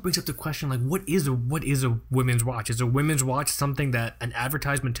also brings up the question, like, what is a women's watch? Is a women's watch something that an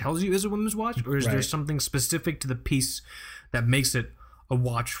advertisement tells you is a women's watch, or is there something specific to the piece that makes it a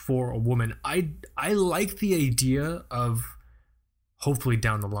watch for a woman? I like the idea of, hopefully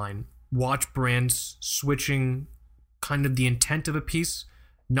down the line, watch brands switching kind of the intent of a piece,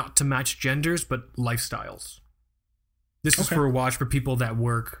 not to match genders but lifestyles. This is for a watch for people that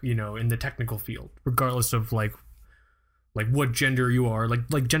work, in the technical field, regardless of like what gender you are.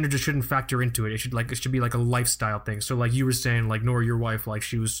 Like gender just shouldn't factor into it. It should be like a lifestyle thing. So like you were saying, like Nora, your wife, like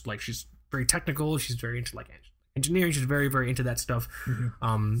she's very technical. She's very into like engineering. She's very, very into that stuff.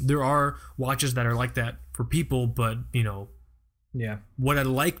 Mm-hmm. There are watches that are like that for people, but yeah. What I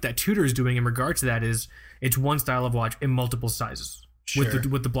like that Tudor is doing in regard to that is it's one style of watch in multiple sizes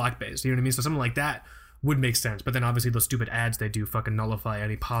with the black base. You know what I mean? So something like that would make sense. But then obviously those stupid ads they do fucking nullify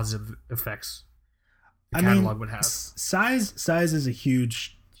any positive effects the catalog would have. Size is a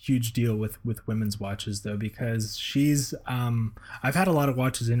huge deal with women's watches though, because she's I've had a lot of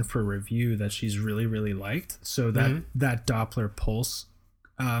watches in for review that she's really liked. So that Doppler Pulse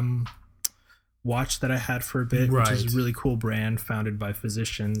watch that I had for a bit, which is a really cool brand founded by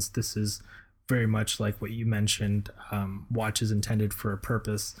physicians. This is very much like what you mentioned, watches intended for a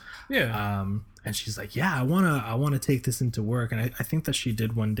purpose. And she's like, yeah, I wanna take this into work, and I think that she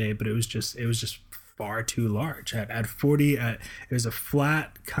did one day, but it was just far too large at 40. It was a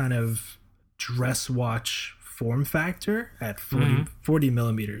flat kind of dress watch form factor at 40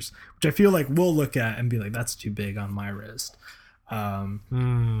 millimeters, which I feel like we'll look at and be like, that's too big on my wrist. So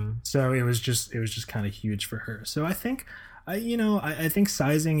it was just kind of huge for her. So I think I think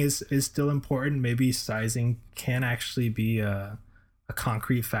sizing is still important. Maybe sizing can actually be a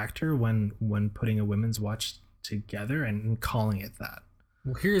concrete factor when putting a women's watch together and calling it that.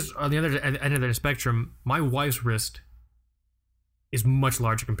 Well, here's on the other end of the spectrum. My wife's wrist is much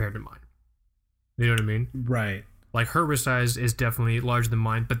larger compared to mine. You know what I mean? Right. Like her wrist size is definitely larger than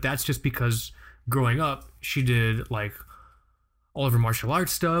mine, but that's just because growing up, she did like all of her martial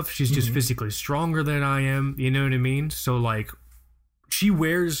arts stuff. She's just physically stronger than I am. You know what I mean? So like she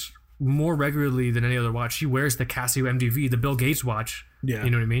wears more regularly than any other watch. She wears the Casio MDV, the Bill Gates watch. Yeah.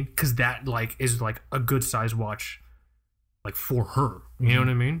 You know what I mean? Because that like is like a good size watch. Like for her, you know what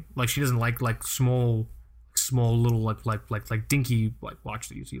I mean? Like she doesn't like small little like dinky like watch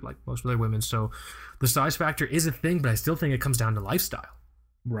that you see like most other women. So the size factor is a thing, but I still think it comes down to lifestyle.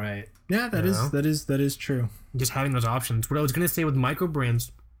 Right. Yeah, that is true. Just having those options. What I was gonna say with micro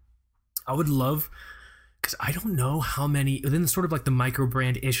brands, I would love, because I don't know how many within sort of like the micro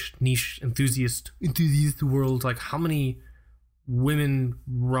brand ish niche enthusiast world, like how many women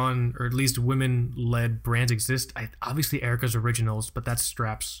run or at least women led brands exist. Obviously Erica's Originals, but that's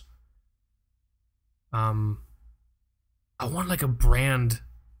straps. I want like a brand.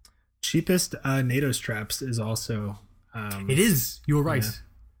 Cheapest NATO straps is also it is, you're right. Yeah.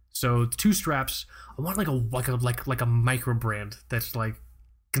 So 2 straps. I want like a micro brand that's like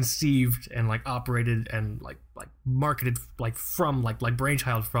conceived and like operated and like marketed like from like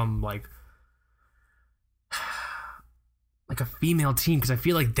brainchild from like a female team, because I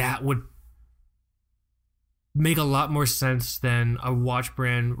feel like that would make a lot more sense than a watch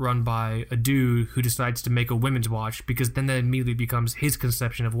brand run by a dude who decides to make a women's watch, because then that immediately becomes his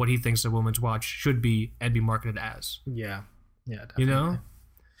conception of what he thinks a women's watch should be and be marketed as. Yeah, definitely. You know,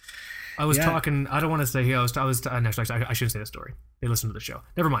 I was talking. I don't want to say here. I was. Actually, I shouldn't say the story. They listen to the show.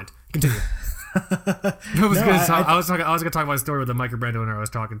 Never mind. Continue. I was going to talk about a story with the micro brand owner I was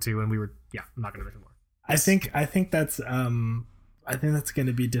talking to, and we were. Yeah, I'm not going to mention more. I think that's going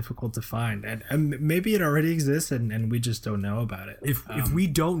to be difficult to find, and maybe it already exists and we just don't know about it. If we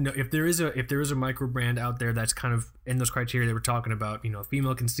don't know, if there is a micro brand out there that's kind of in those criteria that we're talking about,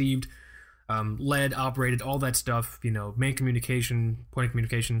 female conceived, led, operated, all that stuff, main communication, point of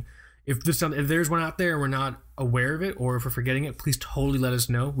communication. If there's one out there and we're not aware of it, or if we're forgetting it, please totally let us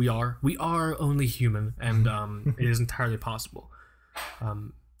know. We are only human, and it is entirely possible.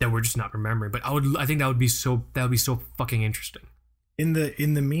 That we're just not remembering, but I think that would be so fucking interesting. In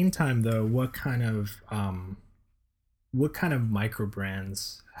the meantime, though, what kind of micro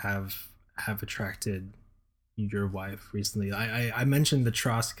brands have attracted your wife recently? I mentioned the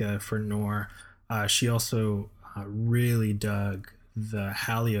Troska for Noor. She also really dug the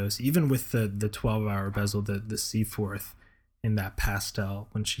Halios, even with the 12-hour bezel, the Seaforth in that pastel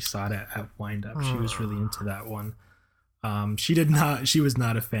when she saw it at Wind Up. She was really into that one. She was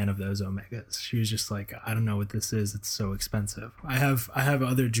not a fan of those Omegas. She was just like, I don't know what this is. It's so expensive. I have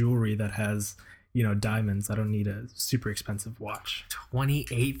other jewelry that has, diamonds. I don't need a super expensive watch.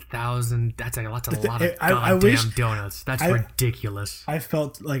 28,000. That's a lot of goddamn donuts. That's ridiculous. I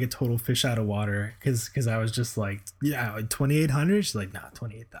felt like a total fish out of water because I was just like, yeah, 2,800. She's like, nah,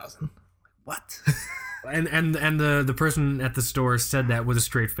 28,000. What? And the person at the store said that with a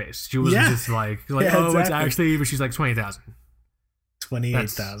straight face. She wasn't just like exactly. It's actually, but she's like 20,000.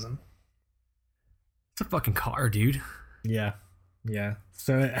 28,000. It's a fucking car, dude. Yeah.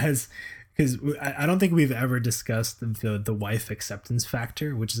 So it has, because I don't think we've ever discussed the wife acceptance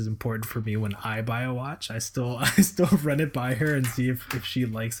factor, which is important for me when I buy a watch. I still run it by her and see if she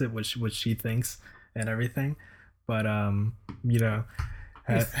likes it, what she thinks and everything. But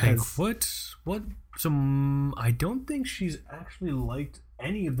what? So I don't think she's actually liked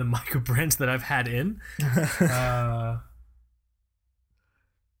any of the micro brands that I've had in.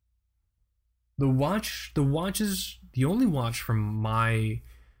 The only watch from my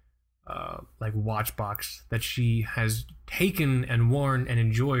like watch box that she has taken and worn and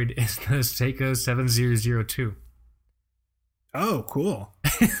enjoyed is the Seiko 7002. Oh, cool.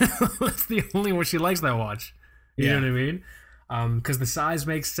 That's the only one she likes, that watch. You know what I mean? Because the size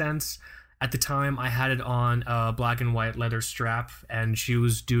makes sense. At the time, I had it on a black and white leather strap, and she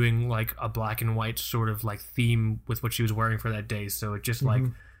was doing like a black and white sort of like theme with what she was wearing for that day. So it just like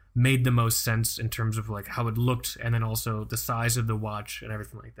made the most sense in terms of like how it looked, and then also the size of the watch and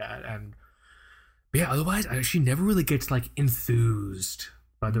everything like that. And yeah, otherwise, she never really gets like enthused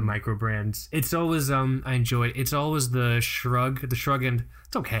by the micro brands. It's always I enjoy it. It's always the shrug and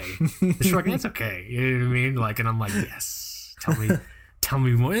it's okay. The shrug and it's okay. You know what I mean? Like, and I'm like, yes, tell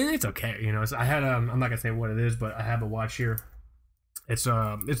me more. It's okay. You know, so I had I'm not gonna say what it is, but I have a watch here. It's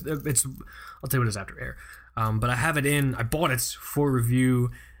I'll tell you what it is after air. But I have it I bought it for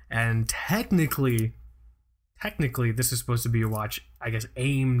review, and technically this is supposed to be a watch, I guess,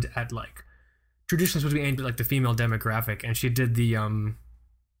 aimed at like traditionally supposed to be aimed at like the female demographic, and she did the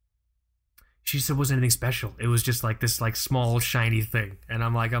she said it wasn't anything special. It was just like this like small shiny thing, and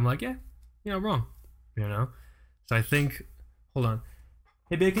I'm like yeah, you know, wrong, you know. So I think, hold on,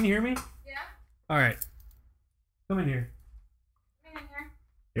 hey babe, can you hear me? Yeah. All right, come in here. Come in here.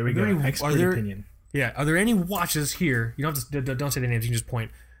 Here we go. Expert opinion. Yeah, are there any watches here? You don't have to don't say the names. You can just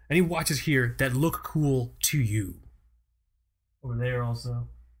point. Any watches here that look cool to you? Over there also.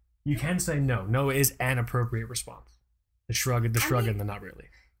 You can say no. No is an appropriate response. The shrug, and the not really.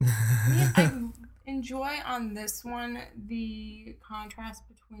 I enjoy on this one the contrast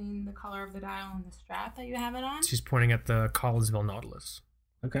between the color of the dial and the strap that you have it on. She's pointing at the Collinsville Nautilus.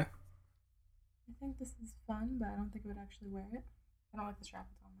 Okay. I think this is fun, but I don't think I would actually wear it. I don't like the strap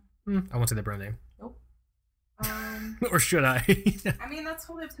that's on there. I won't say the brand name. Nope. Or should I? I mean, that's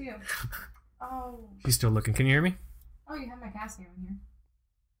totally up to you. Oh. She's still looking. Can you hear me? Oh, you have my casting on here.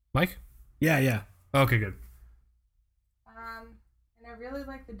 Mike? Yeah. Okay, good. And I really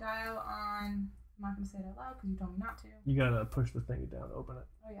like the dial on. I'm not gonna say it out loud because you told me not to. You gotta push the thing down to open it.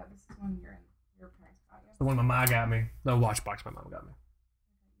 Oh yeah, this is one your parents got you. The one my mom got me. The watch box my mom got me.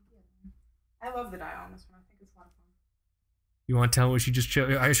 I love the dial on this one. I think it's a lot of fun. You want to tell what she just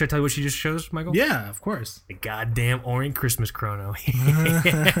chose? Should I tell you what she just chose, Michael? Yeah, of course. The goddamn Orient Christmas chrono.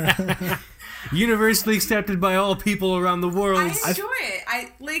 Universally accepted by all people around the world. I enjoy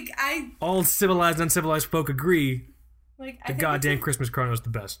it. All civilized and uncivilized folk agree. The goddamn Christmas chrono is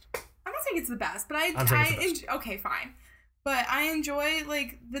the best. I'm not saying it's the best, but okay, fine. But I enjoy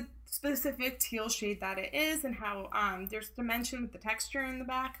like the specific teal shade that it is, and how there's dimension with the texture in the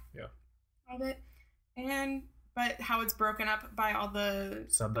back. Yeah. Of it, but how it's broken up by all the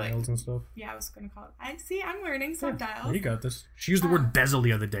subdials and stuff. Yeah, I was gonna call it. I'm learning subdials. Yeah, you got this. She used the word bezel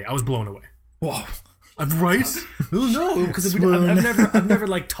the other day. I was blown away. Whoa. Right? No, because I've never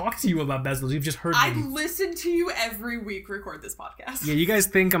like talked to you about bezels. You've just heard me. I listen to you every week record this podcast. Yeah, you guys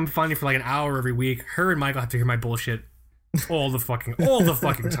think I'm funny for like an hour every week. Her and Michael have to hear my bullshit all the fucking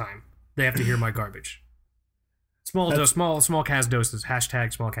time. They have to hear my garbage. Small cast doses.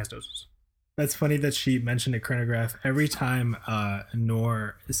 # small cast doses. That's funny that she mentioned a chronograph. Every time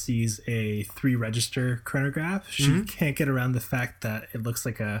Nor sees a 3-register chronograph, she can't get around the fact that it looks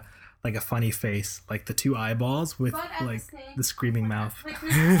like a funny face, like the 2 eyeballs with like the screaming mouth. Like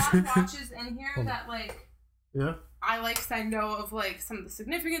there's a lot of watches in here that like yeah I like because I know of like some of the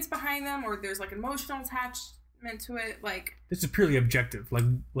significance behind them, or there's like emotional attachment to it. Like this is purely objective. But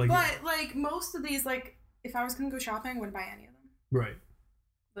like most of these, like if I was gonna go shopping, I wouldn't buy any of them. Right.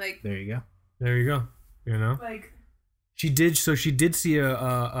 Like there you go. You know. Like she did see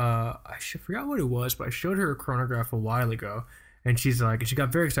I forgot what it was, but I showed her a chronograph a while ago. And she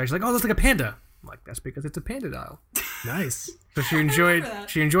got very excited. She's like, "Oh, that's like a panda." I'm like, "That's because it's a panda dial." Nice. So she enjoyed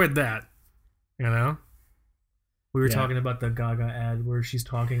that. You know. We were talking about the Gaga ad where she's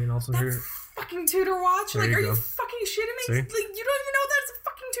talking and also her fucking Tudor watch. There like, you are go. you fucking shitting me? See? Like, you don't even know that it's a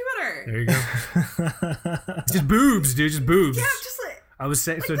fucking Tudor. There you go. It's just boobs, dude. Just boobs. Yeah, just like I was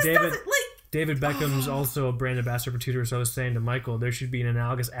saying. like, So this David Beckham's also a brand ambassador for Tudor, so I was saying to Michael, there should be an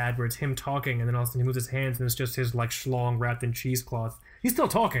analogous ad where it's him talking, and then all of a sudden he moves his hands, and it's just his like schlong wrapped in cheesecloth. He's still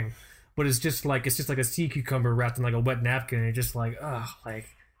talking, but it's just like a sea cucumber wrapped in like a wet napkin, and it's just like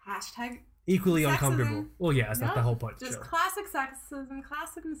 # equally sexism. Uncomfortable. Well, yeah, that's not the whole point. Just sure. classic sexism,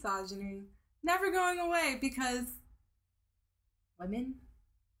 classic misogyny, never going away because women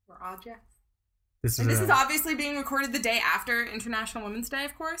were objects. This is obviously being recorded the day after International Women's Day,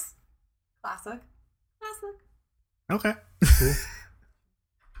 of course. Classic. Okay. Cool.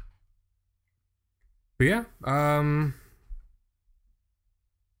 But yeah,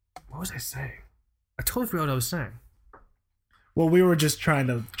 what was I saying? I totally forgot what I was saying. Well, we were just trying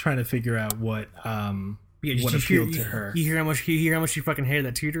to figure out what appealed to her. You hear how much she fucking hated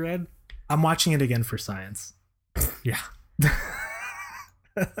that Tudor ad? I'm watching it again for science. Yeah.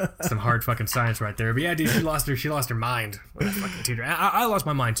 Some hard fucking science right there. But yeah, dude, she lost her mind with that fucking Tudor. I lost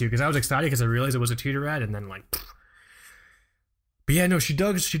my mind too because I was excited because I realized it was a Tudor ad, and then like. But yeah, no, she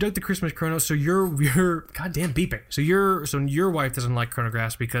dug the Christmas chrono. So you're goddamn beeping. So your wife doesn't like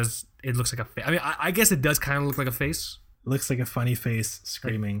chronographs because it looks like a face. I mean, I guess it does kind of look like a face. It looks like a funny face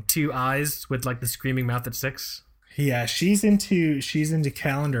screaming. Like 2 eyes with like the screaming mouth at 6. Yeah, she's into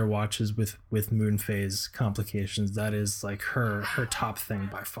calendar watches with moon phase complications. That is like her top thing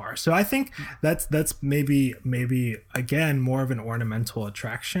by far. So I think that's maybe again more of an ornamental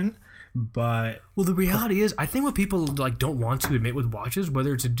attraction. But well, the reality is, I think what people like don't want to admit with watches,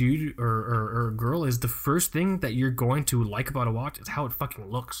 whether it's a dude or a girl, is the first thing that you're going to like about a watch is how it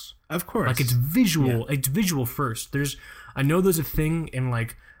fucking looks. Of course, like it's visual. Yeah. It's visual first. I know there's a thing in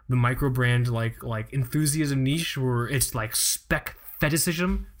like the micro brand like enthusiasm niche where it's like spec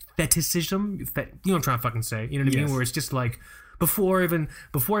fetishism. You know what I'm trying to fucking say. You know what I mean? Where it's just like before I even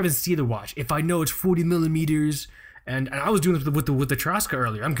see the watch, if I know it's 40 millimeters. And I was doing this with the Traska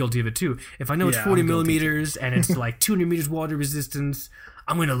earlier. I'm guilty of it too. If I know it's 40 millimeters and it's like 200 meters water resistance,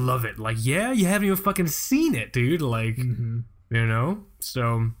 I'm gonna love it. Like, yeah, you haven't even fucking seen it, dude. Like, you know.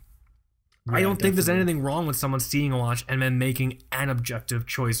 So, yeah, I don't think there's anything wrong with someone seeing a watch and then making an objective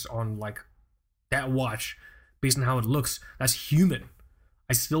choice on like that watch based on how it looks. That's human.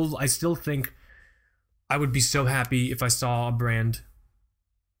 I still think I would be so happy if I saw a brand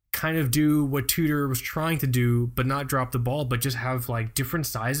kind of do what Tudor was trying to do, but not drop the ball, but just have like different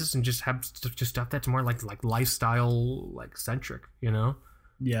sizes and just have just stuff that's more like lifestyle like centric, you know?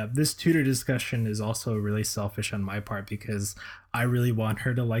 Yeah, this Tudor discussion is also really selfish on my part because I really want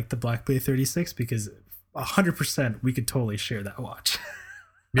her to like the Black Bay 36 because 100% we could totally share that watch.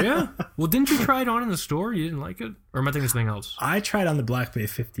 Yeah. Well, didn't you try it on in the store? You didn't like it? Or am I thinking something else? I tried on the Black Bay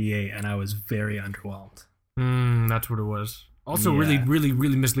 58 and I was very underwhelmed. That's what it was. Also, really, really,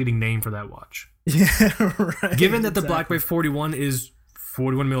 really misleading name for that watch. Yeah, right. Given that the Black Bay 41 is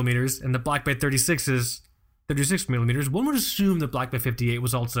 41 millimeters and the Black Bay 36 is 36 millimeters, one would assume the Black Bay 58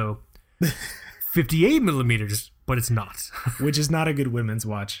 was also 58 millimeters, but it's not. Which is not a good women's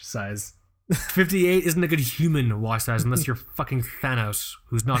watch size. 58 isn't a good human watch size unless you're fucking Thanos,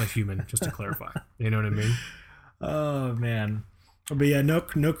 who's not a human, just to clarify. You know what I mean? Oh, man. But yeah, no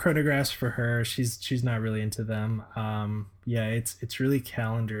chronographs for her. She's not really into them. Yeah, it's really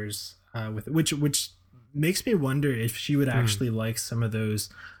calendars with which makes me wonder if she would actually like some of those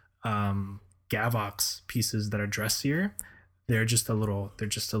Gavox pieces that are dressier. They're just a little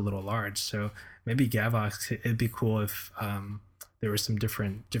large. So maybe Gavox, it'd be cool if there were some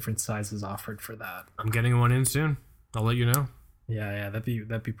different sizes offered for that. I'm getting one in soon. I'll let you know. Yeah,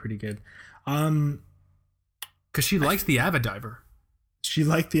 that'd be pretty good. Because she likes the Avadiver. She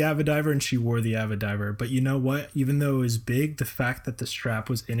liked the Avadiver and she wore the Avadiver. But you know what? Even though it was big, the fact that the strap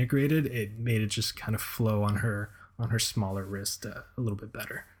was integrated, it made it just kind of flow on her smaller wrist a little bit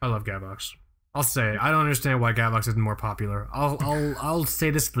better. I love Gavox. I'll say I don't understand why Gavox isn't more popular. I'll say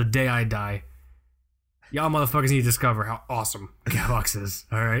this to the day I die. Y'all motherfuckers need to discover how awesome Gavox is.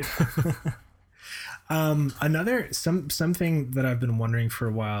 All right. Something that I've been wondering for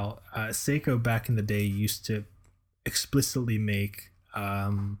a while. Seiko back in the day used to explicitly make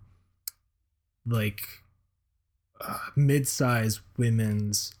mid-size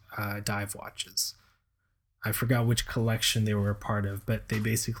women's dive watches. I forgot which collection they were a part of, but they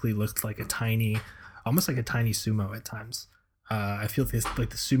basically looked like almost like a tiny sumo at times. I feel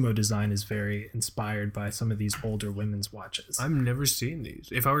like the sumo design is very inspired by some of these older women's watches. I've never seen these.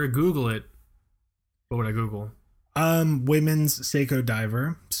 If I were to Google it, what would I Google? Women's Seiko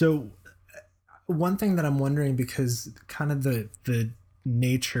diver. So one thing that I'm wondering, because kind of the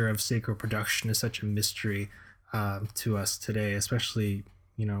nature of Seiko production is such a mystery to us today, especially,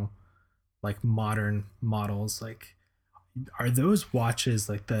 you know, like modern models, like are those watches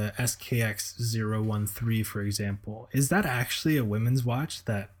like the SKX 013, for example, is that actually a women's watch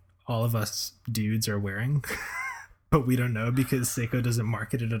that all of us dudes are wearing but we don't know because Seiko doesn't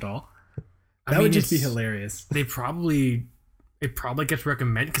market it at all? That would just be hilarious. It probably gets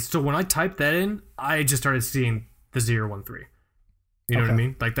recommended, because so when I typed that in, I just started seeing the 013. You know what I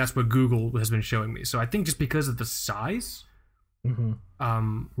mean? Like that's what Google has been showing me. So I think just because of the size,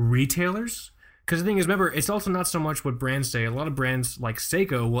 retailers, because the thing is, remember, it's also not so much what brands say. A lot of brands like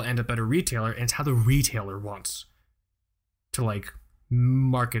Seiko will end up at a retailer, and it's how the retailer wants to like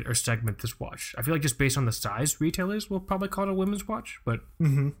market or segment this watch. I feel like just based on the size, retailers will probably call it a women's watch, but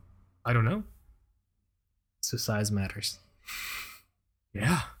I don't know. So size matters.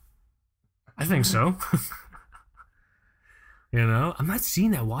 Yeah, I think so. You know, I'm not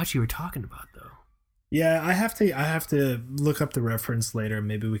seeing that watch you were talking about though. Yeah, I have to look up the reference later.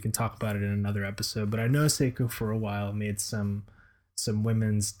 Maybe we can talk about it in another episode. But I know Seiko for a while made some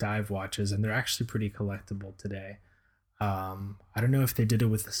women's dive watches, and they're actually pretty collectible today. I don't know if they did it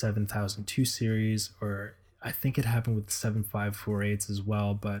with the 7002 series, or I think it happened with the 7548s as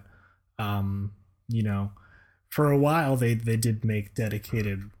well. But you know, for a while they did make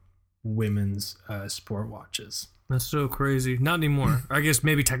dedicated women's sport watches. That's so crazy. Not anymore. I guess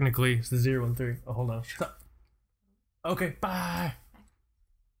maybe technically it's the 013. Oh, hold on. Stop. Okay, bye.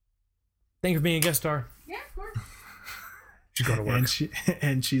 Thank you for being a guest star. Yeah, of course. She's going to work.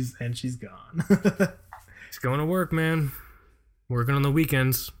 And she's gone. She's going to work, man. Working on the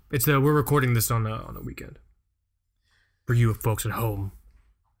weekends. We're recording this on the weekend. For you folks at home.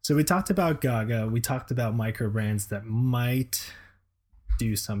 So we talked about Gaga. We talked about micro brands that might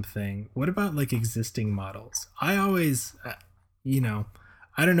do something. What about like existing models? I always, you know,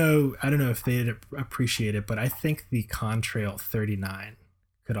 I don't know if they'd appreciate it, but I think the Contrail 39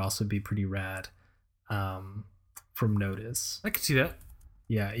 could also be pretty rad. From Notice, I could see that.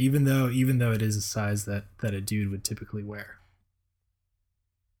 Yeah, even though it is a size that a dude would typically wear.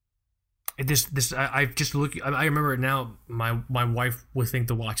 I just look. I remember it now. My wife would think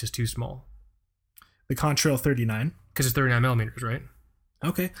the watch is too small. The Contrail 39, because it's 39 millimeters, right?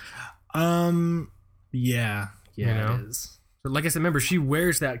 Okay. Yeah, you know? It is. So like I said, remember she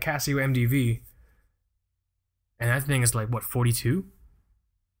wears that Casio MDV, and that thing is like what, 42?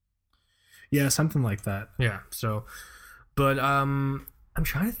 Yeah, something like that. Yeah. So, but I'm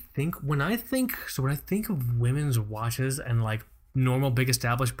trying to think. When I think of women's watches and like normal big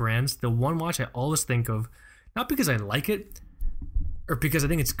established brands, the one watch I always think of, not because I like it or because I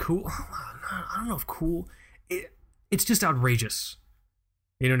think it's cool. I don't know if cool. It's just outrageous.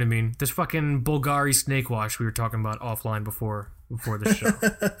 You know what I mean? This fucking Bulgari snake watch we were talking about offline before the show.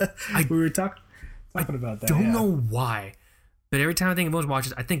 We were talking about that. I don't know why, but every time I think of those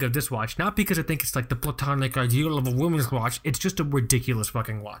watches, I think of this watch. Not because I think it's like the platonic ideal of a woman's watch. It's just a ridiculous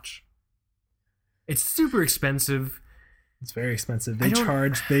fucking watch. It's super expensive. It's very expensive. They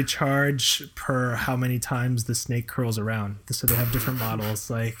charge per how many times the snake curls around. So they have different models.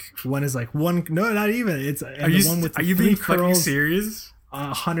 Like one is like one. No, not even. It's are you being fucking serious?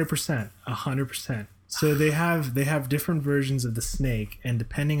 100%. So they have different versions of the snake, and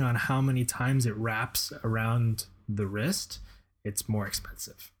depending on how many times it wraps around the wrist, it's more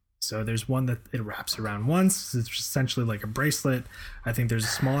expensive. So there's one that it wraps around once. It's essentially like a bracelet. I think there's a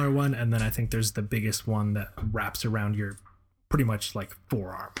smaller one, and then I think there's the biggest one that wraps around your pretty much like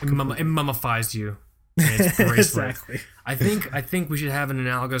forearm. It mummifies you. It's bracelet. Exactly. I think we should have an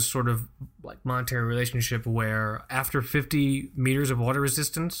analogous sort of like monetary relationship where after 50 meters of water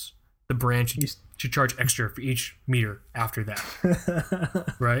resistance, the brand should charge extra for each meter after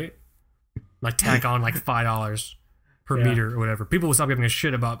that. Right? Like tack on like $5 per meter or whatever. People will stop giving a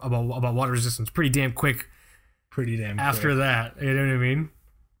shit about water resistance pretty damn quick. After that. You know what I mean?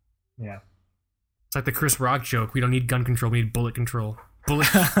 Yeah. It's like the Chris Rock joke. We don't need gun control. We need bullet control.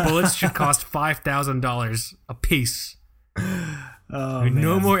 Bullets should cost $5,000 a piece. Oh,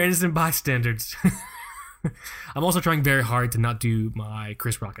 no more innocent bystanders. I'm also trying very hard to not do my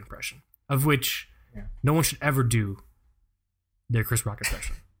Chris Rock impression, of which no one should ever do their Chris Rock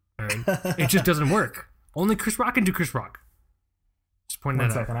impression. All right? It just doesn't work. Only Chris Rock can do Chris Rock. Just pointing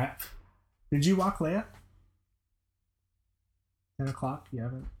that out. Did you walk Leia? 10 o'clock? You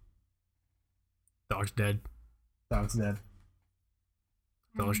haven't? Dog's dead. Dog's dead.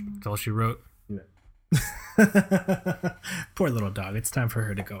 That's all she wrote. Poor little dog. It's time for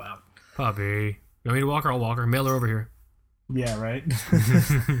her to go out. Puppy. You want me to walk her? I'll walk her. Mail her over here. Yeah, right?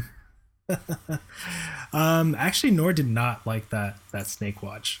 Actually, Nor did not like that snake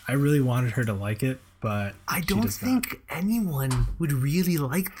watch. I really wanted her to like it, but I don't think anyone would really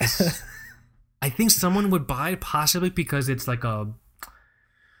like this. I think someone would buy it possibly because it's like a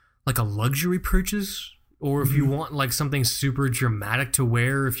luxury purchase, or if you want like something super dramatic to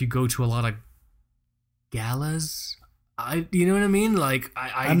wear if you go to a lot of galas. You know what I mean? Like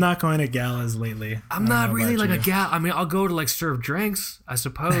I'm not going to galas lately. I'm not really like a gal. I mean, I'll go to like serve drinks, I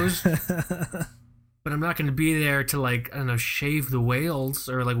suppose. But I'm not going to be there to like, I don't know, shave the whales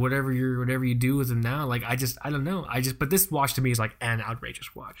or like whatever you do with them now. Like I don't know. But this watch to me is like an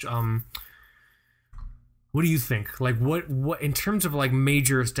outrageous watch. What do you think? Like what in terms of like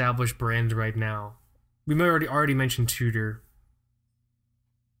major established brands right now? We may already mentioned Tudor.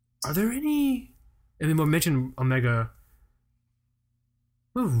 Are there any? I mean, we mentioned Omega.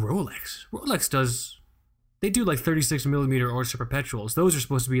 What about Rolex? Rolex does they do like 36 millimeter Oyster Perpetuals. Those are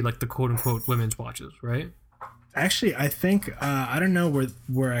supposed to be like the quote unquote women's watches, right? Actually, I think I don't know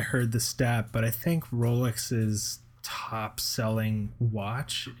where I heard the stat, but I think Rolex's top selling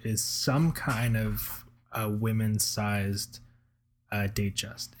watch is some kind of women's sized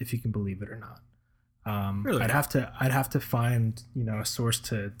Datejust, if you can believe it or not. Really? I'd have to find a source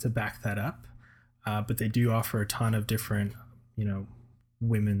to back that up, but they do offer a ton of different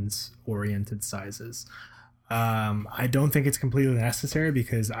women's oriented sizes. I don't think it's completely necessary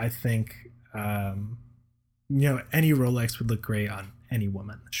because I think any Rolex would look great on any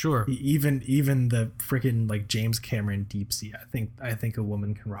woman. Sure. Even the freaking like James Cameron Deep Sea. I think a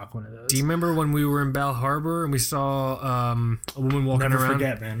woman can rock one of those. Do you remember when we were in Bal Harbor and we saw a woman walking around? Never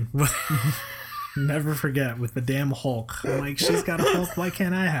forget, man. Never forget, with the damn Hulk. I'm like, she's got a Hulk. Why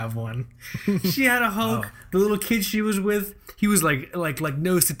can't I have one? She had a Hulk. Oh. The little kid she was with, he was like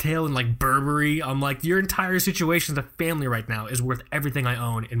nose to tail and like Burberry. I'm like, your entire situation as a family right now is worth everything I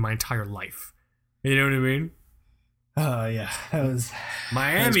own in my entire life. You know what I mean? Oh yeah, that was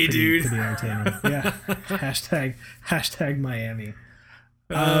Miami, dude. Pretty entertaining. Yeah. hashtag Miami.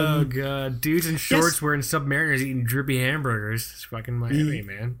 Oh god, dudes in shorts wearing Submariners eating drippy hamburgers. It's fucking Miami,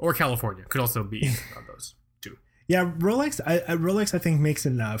 man. Or California could also be on those too. Yeah, Rolex. Rolex I think makes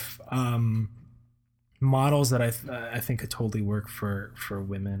enough models that I think could totally work for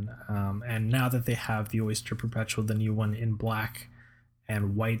women. And now that they have the Oyster Perpetual, the new one in black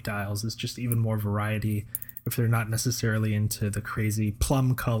and white dials, it's just even more variety. If they're not necessarily into the crazy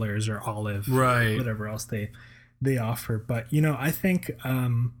plum colors or olive, right, or whatever else they offer. But I think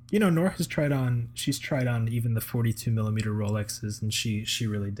Nora has tried on even the 42 millimeter Rolexes, and she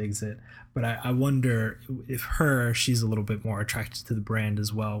really digs it. But I wonder if she's a little bit more attracted to the brand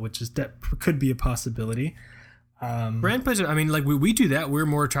as well, which could be a possibility. Brand plays. I mean, like we do that. We're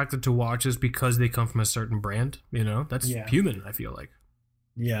more attracted to watches because they come from a certain brand. That's human. I feel like.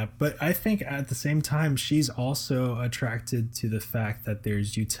 Yeah, but I think at the same time, she's also attracted to the fact that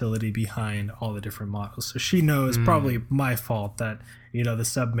there's utility behind all the different models. So she knows, probably my fault, that the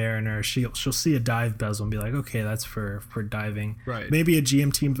Submariner, she'll see a dive bezel and be like, okay, that's for diving. Right. Maybe a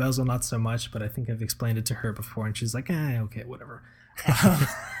GMT bezel, not so much, but I think I've explained it to her before, and she's like, okay, whatever.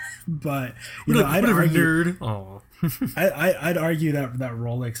 But I'd argue, nerd. Oh. I'd argue that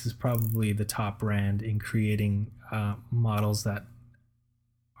Rolex is probably the top brand in creating models that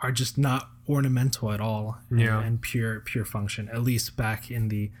are just not ornamental at all, and pure function, at least back in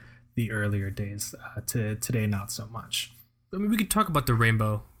the earlier days. To today, not so much. I mean, we could talk about the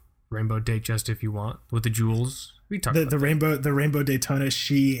rainbow Datejust if you want, with the jewels. We talk about the rainbow Daytona.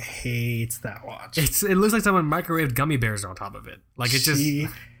 She hates that watch. It looks like someone microwaved gummy bears on top of it. Like she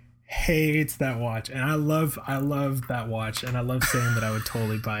hates that watch, and I love that watch, and I love saying that I would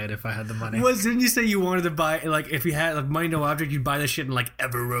totally buy it if I had the money. Didn't you say you wanted to buy, like, if you had like money no object, you'd buy this shit in like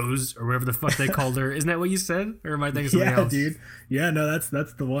Everrose or whatever the fuck they called her? Isn't that what you said, or am I thinking something else? Yeah, dude. Yeah, no, that's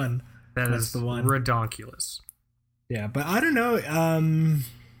the one. That's the one. Redonkulous. Yeah, but I don't know.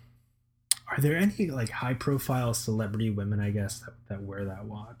 Are there any like high profile celebrity women, I guess, that wear that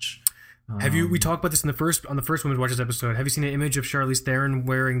watch? Have you? We talked about this on the first Women's Watches episode. Have you seen an image of Charlize Theron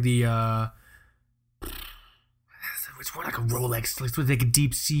wearing the? It's more like a Rolex, like a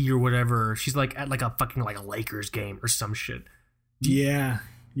Deep Sea or whatever. She's like at like a fucking like a Lakers game or some shit. Yeah,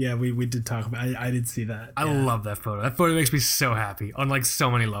 we did talk about. I did see that. I love that photo. That photo makes me so happy on like so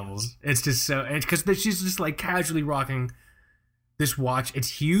many levels. It's just so, because she's just like casually rocking this watch.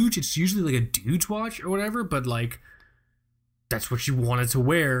 It's huge. It's usually like a dude's watch or whatever, but like. That's what she wanted to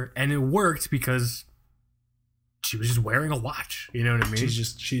wear, and it worked because she was just wearing a watch. You know what I mean? She's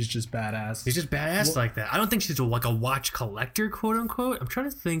just badass. She's just badass like that. I don't think she's like a watch collector, quote unquote. I'm trying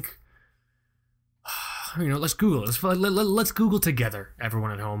to think. Let's Google it. Let's Google together,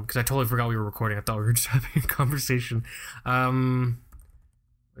 everyone at home, because I totally forgot we were recording. I thought we were just having a conversation. Women's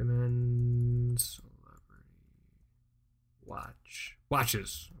celebrity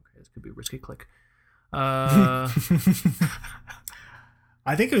watches. Okay, this could be a risky click. I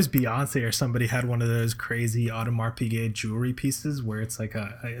think it was Beyonce or somebody had one of those crazy Audemars Piguet jewelry pieces where it's like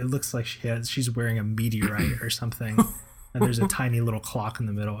it looks like she's wearing a meteorite or something, and there's a tiny little clock in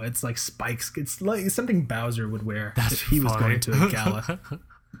the middle. It's like spikes. It's like something Bowser would wear if he was going to a gala.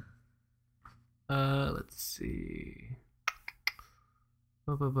 Let's see.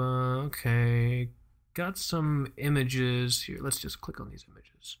 Okay, got some images here. Let's just click on these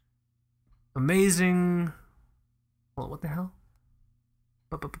images. Amazing. Well, what the hell?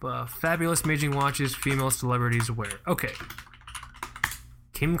 Fabulous amazing watches female celebrities wear. Okay.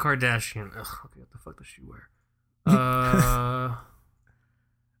 Kim Kardashian. Ugh, okay, what the fuck does she wear?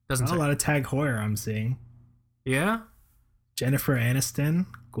 Doesn't a lot of Tag Heuer I'm seeing. Yeah. Jennifer Aniston,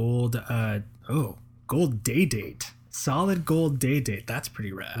 gold. Gold day date. Solid gold day date. That's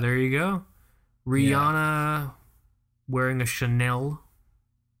pretty rad. There you go. Rihanna wearing a Chanel.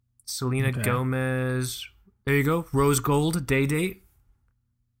 Selena Gomez. There you go. Rose gold day date.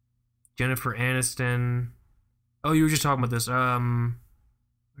 Jennifer Aniston. Oh, you were just talking about this.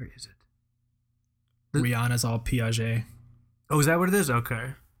 Where is it? Rihanna's all Piaget. Oh, is that what it is?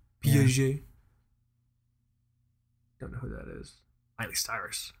 Okay. Piaget. Don't know who that is. Miley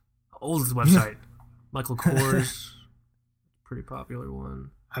Cyrus. How old is the website? Michael Kors. Pretty popular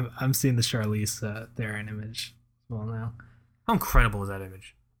one. I'm seeing the Charlize Theron image as well now. How incredible is that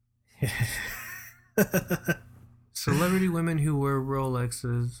image? Celebrity women who wear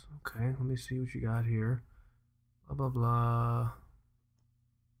Rolexes. Okay, let me see what you got here. Blah, blah, blah.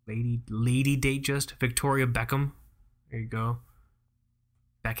 Lady date just. Victoria Beckham. There you go.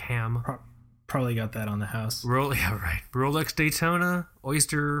 Beckham. Probably got that on the house. Yeah, right. Rolex Daytona.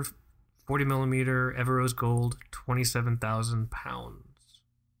 Oyster 40mm. Everose Gold. 27,000 pounds.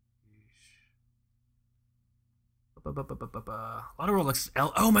 A lot of Rolex.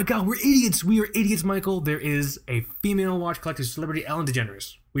 Oh my god, we're idiots. We are idiots, Michael. There is a female watch collector celebrity, Ellen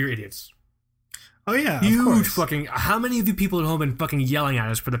DeGeneres. We are idiots. Oh yeah, huge fucking. How many of you people at home have been fucking yelling at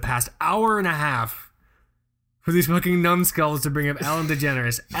us for the past hour and a half for these fucking numbskulls to bring up Ellen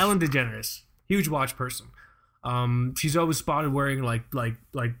DeGeneres? Ellen DeGeneres, huge watch person. She's always spotted wearing like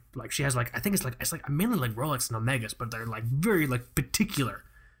she has like I think it's like mainly like Rolex and Omegas, but they're like very like particular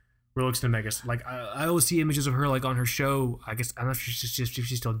Rolex and Omegas. Like I always see images of her like on her show. I guess I'm not sure if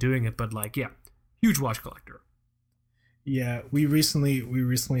she's still doing it, but like huge watch collector. Yeah, we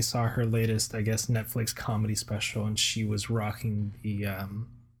recently saw her latest, I guess, Netflix comedy special, and she was rocking the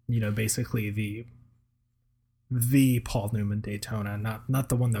basically the Paul Newman Daytona, not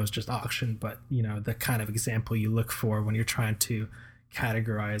the one that was just auctioned, but the kind of example you look for when you're trying to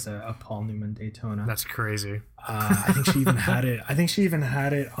categorize a Paul Newman Daytona. That's crazy. I think she even had it.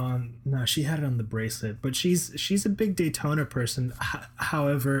 She had it on the bracelet. But she's a big Daytona person.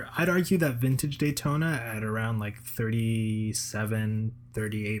 However, I'd argue that vintage Daytona at around like 37,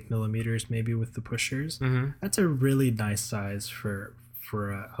 38 millimeters, maybe with the pushers. Mm-hmm. That's a really nice size for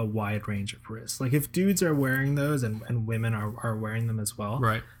a wide range of wrists. Like if dudes are wearing those and women are wearing them as well,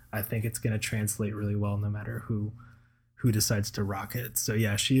 right? I think it's going to translate really well no matter who decides to rock it. So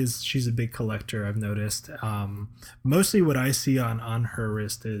yeah, she's a big collector, I've noticed. Mostly what I see on her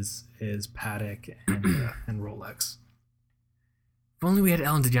wrist is Patek and Rolex. If only we had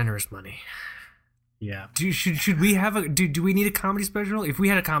Ellen DeGeneres money. Yeah. Should we have do we need a comedy special? If we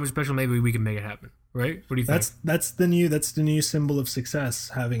had a comedy special, maybe we can make it happen. Right? What do you think? That's the new symbol of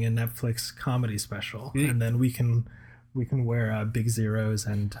success, having a Netflix comedy special. Yeah. And then we can wear big zeros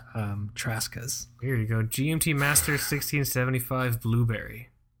and Traskas. Here you go. GMT Master 1675 Blueberry.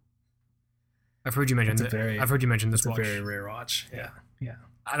 I've heard you mention this. I've heard you mention this watch. It's a very rare watch. Yeah.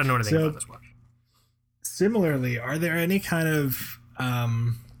 I don't know anything about this watch. Similarly, are there any kind of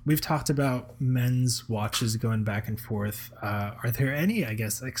we've talked about men's watches going back and forth. Are there any, I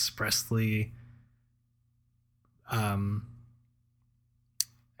guess, explicit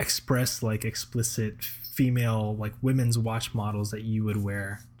female, like women's watch models that you would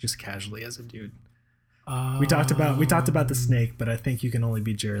wear just casually as a dude? We talked about the snake, but I think you can only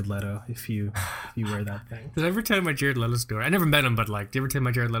be Jared Leto if you wear that thing. Did I ever tell you my Jared Leto story? I never met him, but like, did you ever tell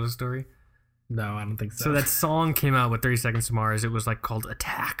my Jared Leto story? No, I don't think so. So that song came out with 30 Seconds to Mars. It was like called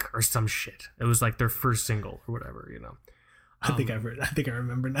Attack or some shit. It was like their first single or whatever, I think I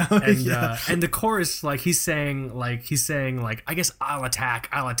remember now. And and the chorus, like he's saying like I guess I'll attack,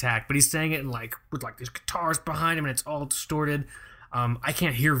 but he's saying it in like with like these guitars behind him and it's all distorted. I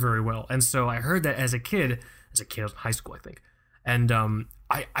can't hear very well, and so I heard that as a kid, I was in high school, I think, and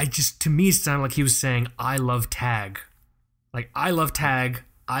I just, to me it sounded like he was saying I love tag, like I love tag,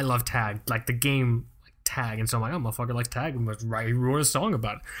 like the game. Tag, and so I'm like, oh, motherfucker likes tag. He wrote a song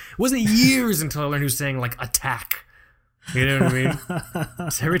about it. It wasn't years until I learned he was saying like attack. You know what I mean?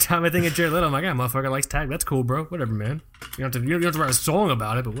 So every time I think of Jared Leto, I'm like, yeah, motherfucker likes tag. That's cool, bro. Whatever, man. You don't have to write a song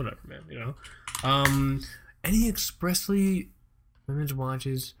about it, but whatever, man. Any expressly women's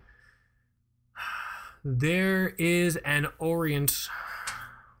watches? There is an Orient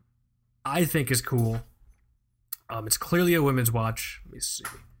I think is cool. It's clearly a women's watch. Let me see.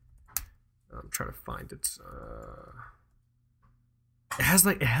 I'm trying to find it. It has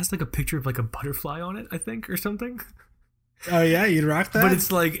like a picture of like a butterfly on it, I think, or something. Oh yeah, you'd rock that. But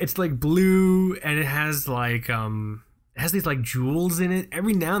it's like blue, and it has like it has these like jewels in it.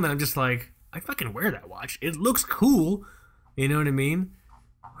 Every now and then, I'm just like, I fucking wear that watch. It looks cool. You know what I mean?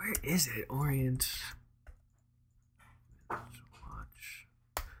 Where is it? Orient. Watch.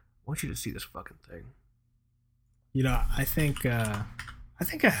 I want you to see this fucking thing. You know, I think I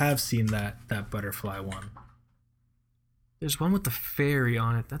have seen that butterfly one. There's one with the fairy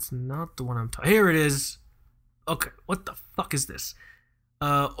on it. That's not the one I'm talking. Here it is. Okay, what the fuck is this?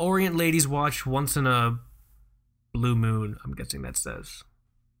 Orient ladies watch once in a blue moon. I'm guessing that says.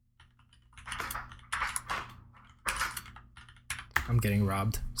 I'm getting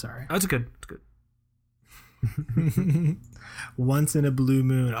robbed. Sorry. Oh, it's good. It's good. Once in a blue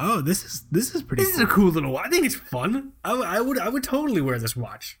moon. Oh, this is pretty. This is a cool little watch. I think it's fun. I would totally wear this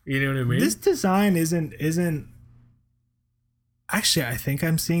watch. You know what I mean? This design isn't. Actually, I think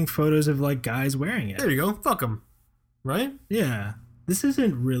I'm seeing photos of like guys wearing it. There you go. Fuck them. Right? Yeah. This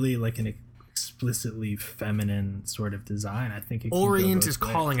isn't really like an explicitly feminine sort of design. I think Orient is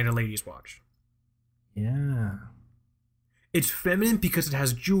calling it a ladies' watch. Yeah. It's feminine because it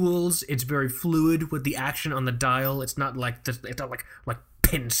has jewels. It's very fluid with the action on the dial. It's not like it's not like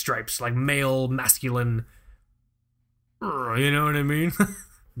pinstripes, like male, masculine. You know what I mean?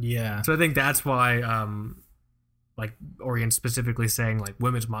 Yeah. So I think that's why, like Orient specifically saying like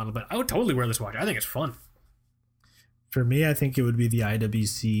women's model, but I would totally wear this watch. I think it's fun. For me, I think it would be the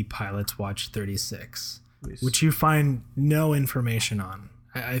IWC Pilot's Watch 36, Nice. which you find no information on.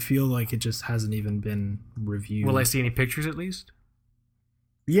 I feel like it just hasn't even been reviewed. Will I see any pictures at least?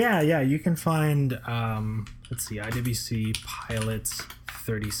 Yeah, you can find, let's see, IWC Pilot's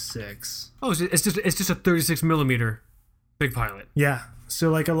 36. Oh, it's just a 36 millimeter big Pilot. Yeah, so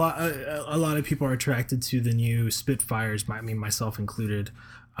like a lot of people are attracted to the new Spitfires, I mean myself included,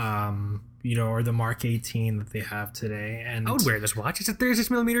 you know, or the Mark 18 that they have today. And I would wear this watch. It's a 36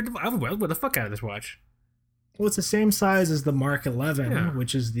 millimeter. I would wear the fuck out of this watch. Well, it's the same size as the Mark 11, Yeah.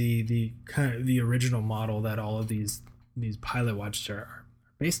 which is the kind of the original model that all of these Pilot watches are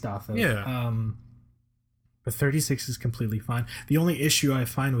based off of. Yeah. But 36 is completely fine. The only issue I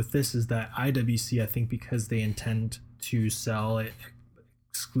find with this is that IWC, I think because they intend to sell it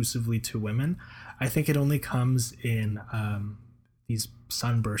exclusively to women, I think it only comes in these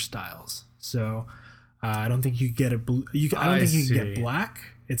sunburst styles. So I don't think you get a blue. I don't think you can get black.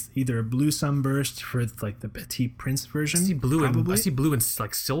 It's either a blue sunburst for like the Petite Prince version. I see blue probably. I see blue and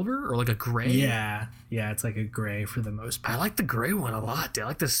like silver or like a gray. Yeah, it's like a gray for the most part. I like the gray one a lot, dude. I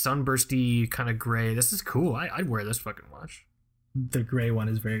like the sunbursty kind of gray. This is cool. I'd wear this fucking watch. The gray one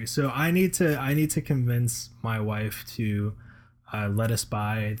is very. So I need to convince my wife to let us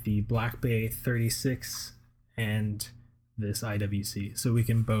buy the Black Bay 36 and this IWC, so we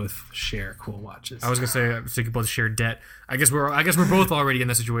can both share cool watches. I was gonna say so you can both share debt. I guess we're both already in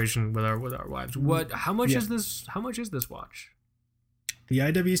that situation with our wives. How much is this? How much is this watch? The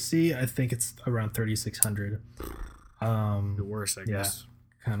IWC, I think it's around 3,600. The worst, I guess.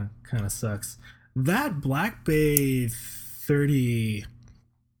 Kind of sucks. That Black Bay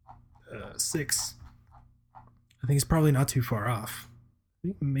 36, I think it's probably not too far off. I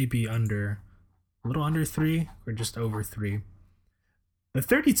think maybe a little under 3 or just over 3. The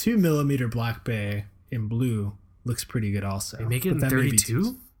 32 millimeter Black Bay in blue looks pretty good also. They make it in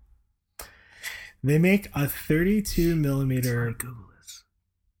 32? They make a 32 millimeter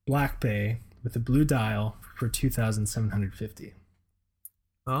Black Bay with a blue dial for $2,750.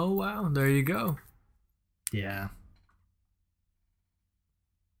 Oh wow, there you go. Yeah.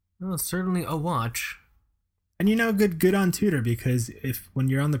 Well, it's certainly a watch. And you know, good on Tudor, because when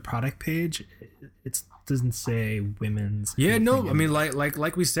you're on the product page, it doesn't say women's. Yeah, no, I mean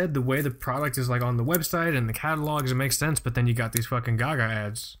like we said, the way the product is like on the website and the catalogs, it makes sense. But then you got these fucking Gaga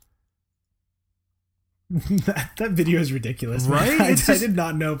ads. that video is ridiculous, right? I did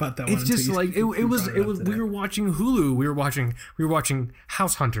not know about that one. It's just like it was. We were watching Hulu. We were watching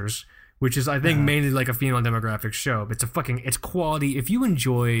House Hunters, which is I think mainly like a female demographic show. But it's quality. If you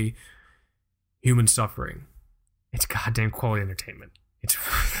enjoy human suffering, it's goddamn quality entertainment. It's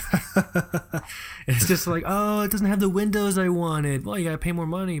just like, oh, it doesn't have the windows I wanted. Well, you gotta pay more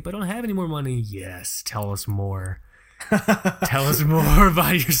money, but I don't have any more money. Yes, tell us more. Tell us more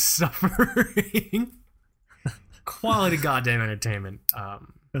about your suffering. Quality goddamn entertainment.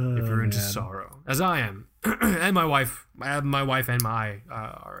 If you're into sorrow, as I am, and my wife and I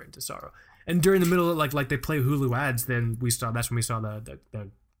are into sorrow. And during the middle of like they play Hulu ads, then that's when we saw the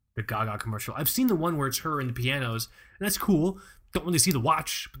Gaga commercial. I've seen the one where it's her and the pianos, and that's cool. Don't really see the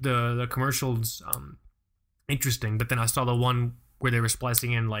watch. The commercial's interesting, but then I saw the one where they were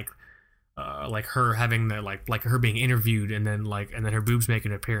splicing in like her having the like her being interviewed, and then her boobs make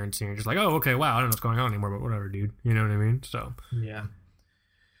an appearance, and you're just like, oh, okay, wow, I don't know what's going on anymore, but whatever, dude. You know what I mean? So yeah,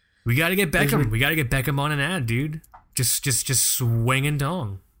 we got to get Beckham. We got to get Beckham on an ad, dude. Just swinging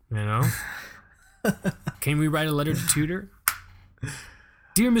dong, you know. Can we write a letter to Tudor?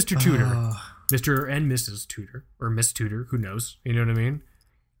 Dear Mr. Tudor, Mr. and Mrs. Tudor, or Miss Tudor, who knows? You know what I mean?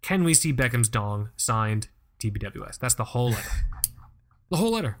 Can we see Beckham's dong signed TBWS? That's the whole letter. The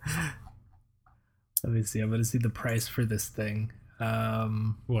whole letter. Let me see. I'm going to see the price for this thing.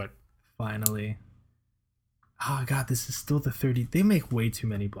 What? Finally. Oh, God, this is still the 30. They make way too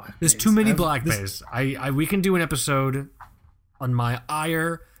many black There's too many black bays. We can do an episode on my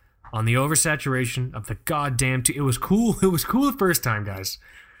ire, on the oversaturation of the goddamn... It was cool. It was cool the first time, guys.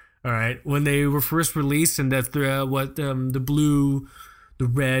 All right? When they were first released and the blue, the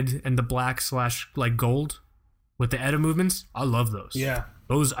red, and the black / like gold with the ETA movements. I love those. Yeah.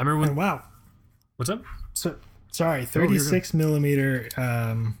 Those, I remember when... And wow. What's up? So, sorry, 36 millimeter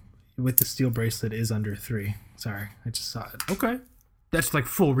with the steel bracelet is under 3. Sorry, I just saw it. Okay. That's like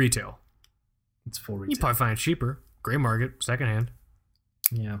full retail. It's full retail. You probably find it cheaper. Gray market, secondhand.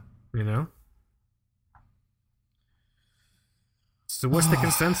 Yeah. You know? So what's the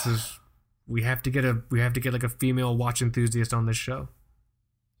consensus? We have to get like a female watch enthusiast on this show.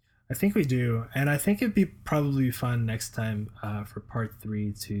 I think we do. And I think it'd be probably fun next time for part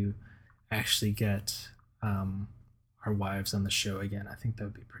 3 to actually get our wives on the show again. I think that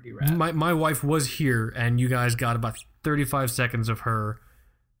would be pretty rad. My wife was here, and you guys got about 35 seconds of her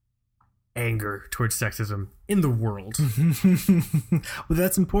anger towards sexism in the world. Well,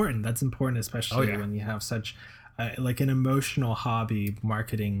 that's important. That's important, especially when you have such like an emotional hobby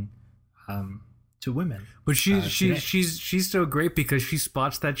marketing to women. But she's so great because she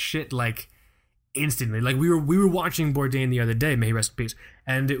spots that shit like instantly. Like we were watching Bourdain the other day, may he rest in peace,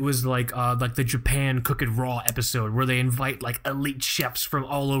 and it was like the Japan Cook It Raw episode where they invite like elite chefs from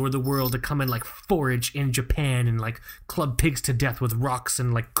all over the world to come and like forage in Japan and like club pigs to death with rocks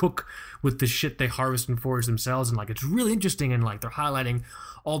and like cook with the shit they harvest and forage themselves, and like it's really interesting, and like they're highlighting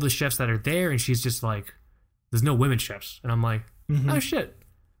all the chefs that are there, and she's just like, there's no women chefs, and I'm like, oh shit,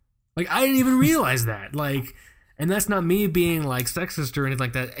 like I didn't even realize that, like. And that's not me being like sexist or anything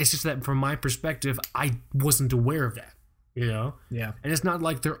like that. It's just that from my perspective, I wasn't aware of that, you know? Yeah. And it's not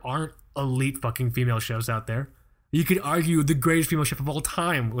like there aren't elite fucking female chefs out there. You could argue the greatest female chef of all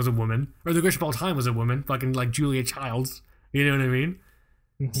time was a woman, or the greatest chef of all time was a woman, fucking like Julia Childs. You know what I mean?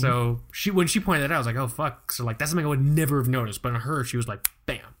 Mm-hmm. So when she pointed that out, I was like, oh fuck. So like that's something I would never have noticed. But on her, she was like,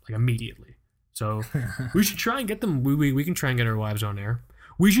 bam, like immediately. So we should try and get them. We can try and get our wives on air.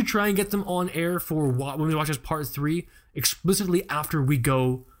 We should try and get them on air for Women's Watches Part 3 explicitly after we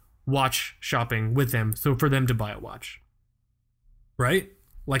go watch shopping with them, so for them to buy a watch. Right?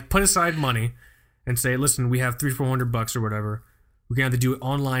 Like put aside money and say, listen, we have $300-400 or whatever. We can either do it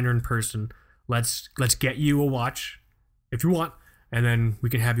online or in person. Let's get you a watch if you want, and then we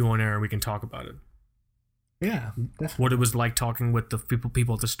can have you on air and we can talk about it. Yeah, definitely. What it was like talking with the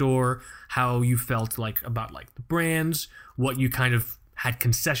people at the store, how you felt like about like the brands, what you kind of had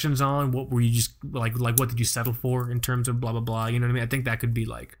concessions on, what were you just like what did you settle for in terms of blah blah blah, you know what I mean? I think that could be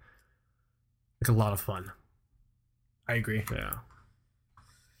like a lot of fun. I agree. Yeah.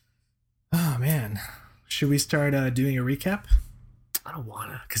 Oh man, should we start doing a recap? I don't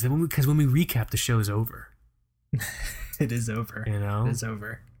wanna, because when we recap, the show is over. It is over. You know, it is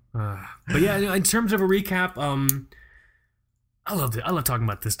over. But yeah, in terms of a recap, I loved it. I love talking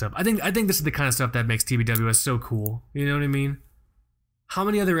about this stuff. I think this is the kind of stuff that makes TBWS so cool. You know what I mean? How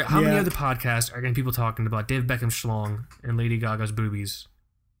many other podcasts are getting people talking about David Beckham's schlong and Lady Gaga's boobies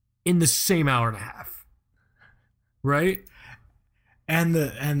in the same hour and a half? Right? And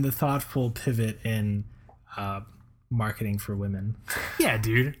the thoughtful pivot in marketing for women. Yeah,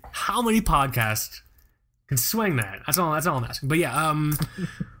 dude. How many podcasts can swing that? That's all I'm asking. But yeah,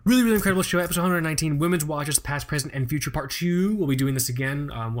 really, really incredible show. Episode 119, Women's Watches, Past, Present, and Future Part 2. We'll be doing this again,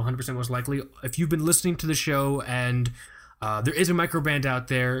 100% most likely. If you've been listening to the show and there is a microbrand out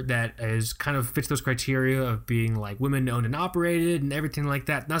there that is kind of fits those criteria of being like women owned and operated and everything like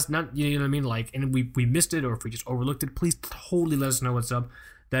that. That's not, you know what I mean? Like, and we missed it or if we just overlooked it, please totally let us know what's up.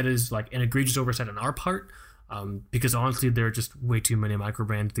 That is like an egregious oversight on our part, because honestly, there are just way too many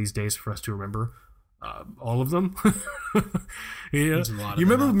microbrands these days for us to remember all of them. Yeah, you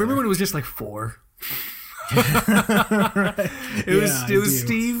remember when it was just like 4? It was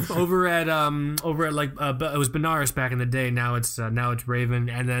Steve over at like it was Benares back in the day. Now it's Raven,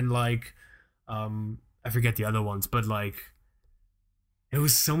 and then like I forget the other ones, but like it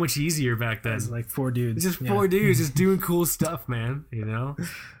was so much easier back then. It was like 4 dudes, just 4 dudes just doing cool stuff, man. You know.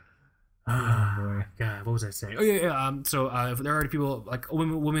 Oh boy, God, what was I saying? Oh yeah. So if there are people like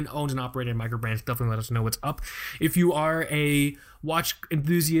women owned and operated microbrands, definitely let us know what's up. If you are a watch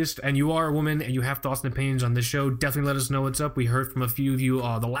enthusiast and you are a woman and you have thoughts and opinions on this show, definitely let us know what's up. We heard from a few of you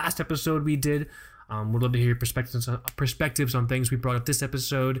the last episode we did We'd love to hear your perspectives on things we brought up this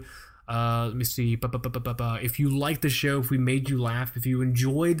episode. Let me see. If you like the show, if we made you laugh, if you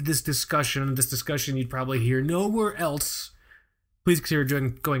enjoyed this discussion you'd probably hear nowhere else, please consider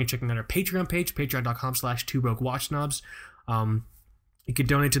going and checking out our Patreon page, patreon.com/twobrokeWatchsnobs. You can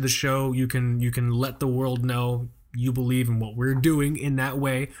donate to the show. You can let the world know you believe in what we're doing in that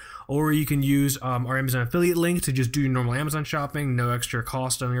way, or you can use our Amazon affiliate link to just do your normal Amazon shopping. No extra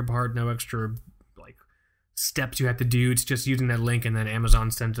cost on your part, no extra steps you have to do. It's just using that link, and then Amazon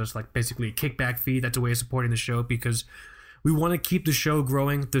sends us basically a kickback fee. That's a way of supporting the show because we want to keep the show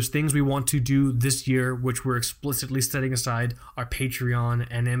growing. There's things we want to do this year, which we're explicitly setting aside our Patreon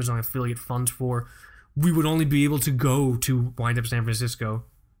and Amazon affiliate funds for. We would only be able to go to Wind Up San Francisco.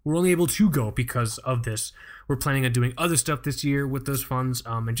 We're only able to go because of this. We're planning on doing other stuff this year with those funds,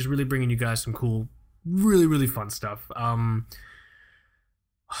 and just really bringing you guys some cool, really, really fun stuff.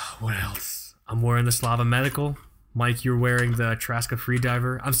 What else? I'm wearing the Slava Medical. Mike, you're wearing the Traska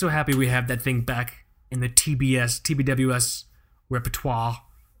Freediver. I'm so happy we have that thing back in the TBWS repertoire.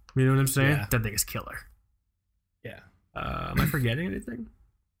 You know what I'm saying? Yeah. That thing is killer. Yeah. Am I forgetting anything?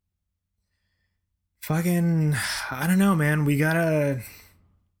 Fucking, I don't know, man. We gotta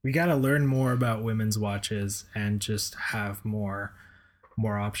learn more about women's watches and just have more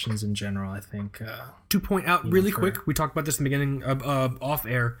options in general. I think. To point out really quick, we talked about this in the beginning of off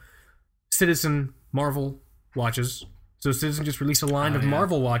air. Citizen Marvel watches. So Citizen just released a line of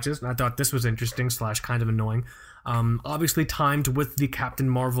Marvel watches, and I thought this was interesting / kind of annoying. Obviously timed with the Captain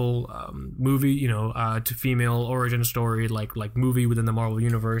Marvel movie, to female origin story, like movie within the Marvel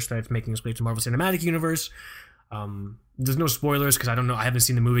universe that's making its way to Marvel Cinematic Universe. There's no spoilers because I don't know. I haven't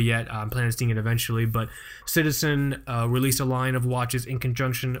seen the movie yet. I'm planning on seeing it eventually. But Citizen released a line of watches in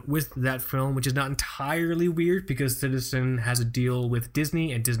conjunction with that film, which is not entirely weird because Citizen has a deal with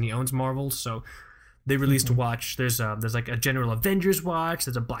Disney and Disney owns Marvel. So they released a watch. There's like a General Avengers watch.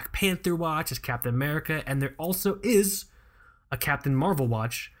 There's a Black Panther watch. There's Captain America. And there also is a Captain Marvel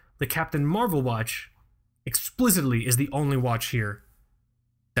watch. The Captain Marvel watch explicitly is the only watch here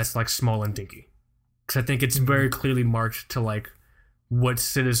that's small and dinky. I think it's very clearly marked to what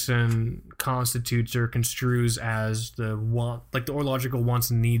Citizen constitutes or construes as the orological wants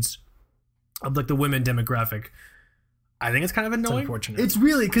and needs of the women demographic. I think it's kind of annoying. It's unfortunate. It's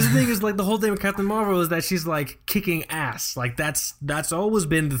really because the thing is the whole thing with Captain Marvel is that she's kicking ass. That's always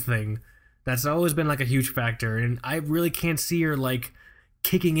been the thing. That's always been a huge factor, and I really can't see her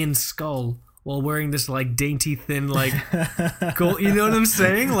kicking in Skull while wearing this dainty thin gold, you know what I'm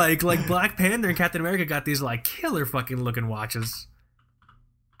saying? Like Black Panther and Captain America got these killer fucking looking watches,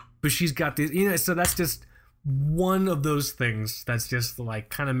 but she's got these, so that's just one of those things that's just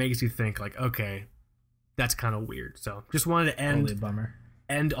kind of makes you think okay, that's kind of weird. So just wanted to end bummer.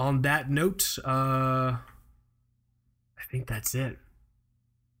 And on that note, I think that's it.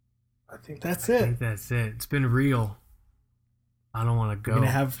 I think that's it. It's been real. I don't want to go.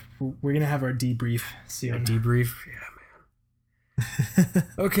 We're gonna have our debrief soon. A debrief, yeah, man.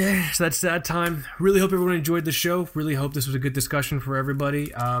 Okay, so that's that time. Really hope everyone enjoyed the show. Really hope this was a good discussion for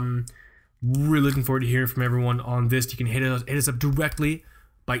everybody. Really looking forward to hearing from everyone on this. You can hit us up directly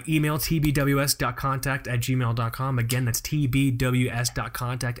by email, tbws.contact@gmail.com. Again, that's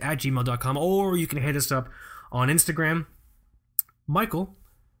tbws.contact@gmail.com. Or you can hit us up on Instagram. Michael,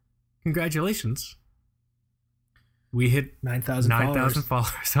 congratulations. We hit 9,000 followers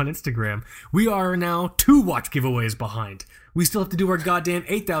on Instagram. We are now 2 watch giveaways behind. We still have to do our goddamn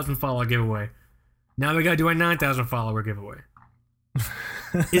 8,000 follower giveaway. Now we gotta do our 9,000 follower giveaway.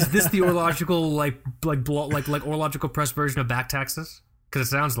 Is this the orological orological press version of back taxes? Because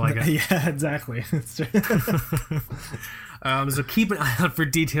it sounds like it. Yeah, exactly. So keep an eye out for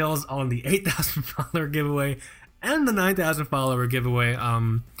details on the 8,000 follower giveaway and the 9,000 follower giveaway.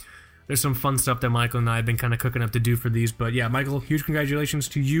 There's some fun stuff that Michael and I have been kind of cooking up to do for these. But yeah, Michael, huge congratulations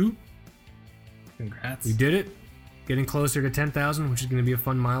to you. Congrats. You did it. Getting closer to 10,000, which is going to be a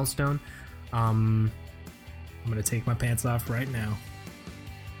fun milestone. I'm going to take my pants off right now.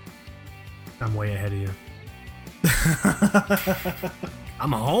 I'm way ahead of you.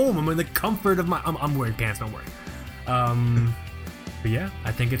 I'm home. I'm in the comfort of my... I'm wearing pants, don't worry. But yeah,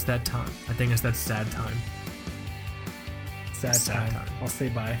 I think it's that time. I think it's that sad time. Sad time. I'll say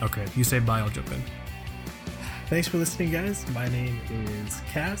bye. Okay, you say bye, I'll jump in. Thanks for listening, guys. My name is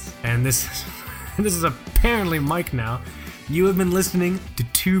Cass. And this is apparently Mike now. You have been listening to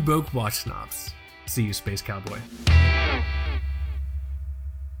Two Broke Watch Snobs. See you, Space Cowboy.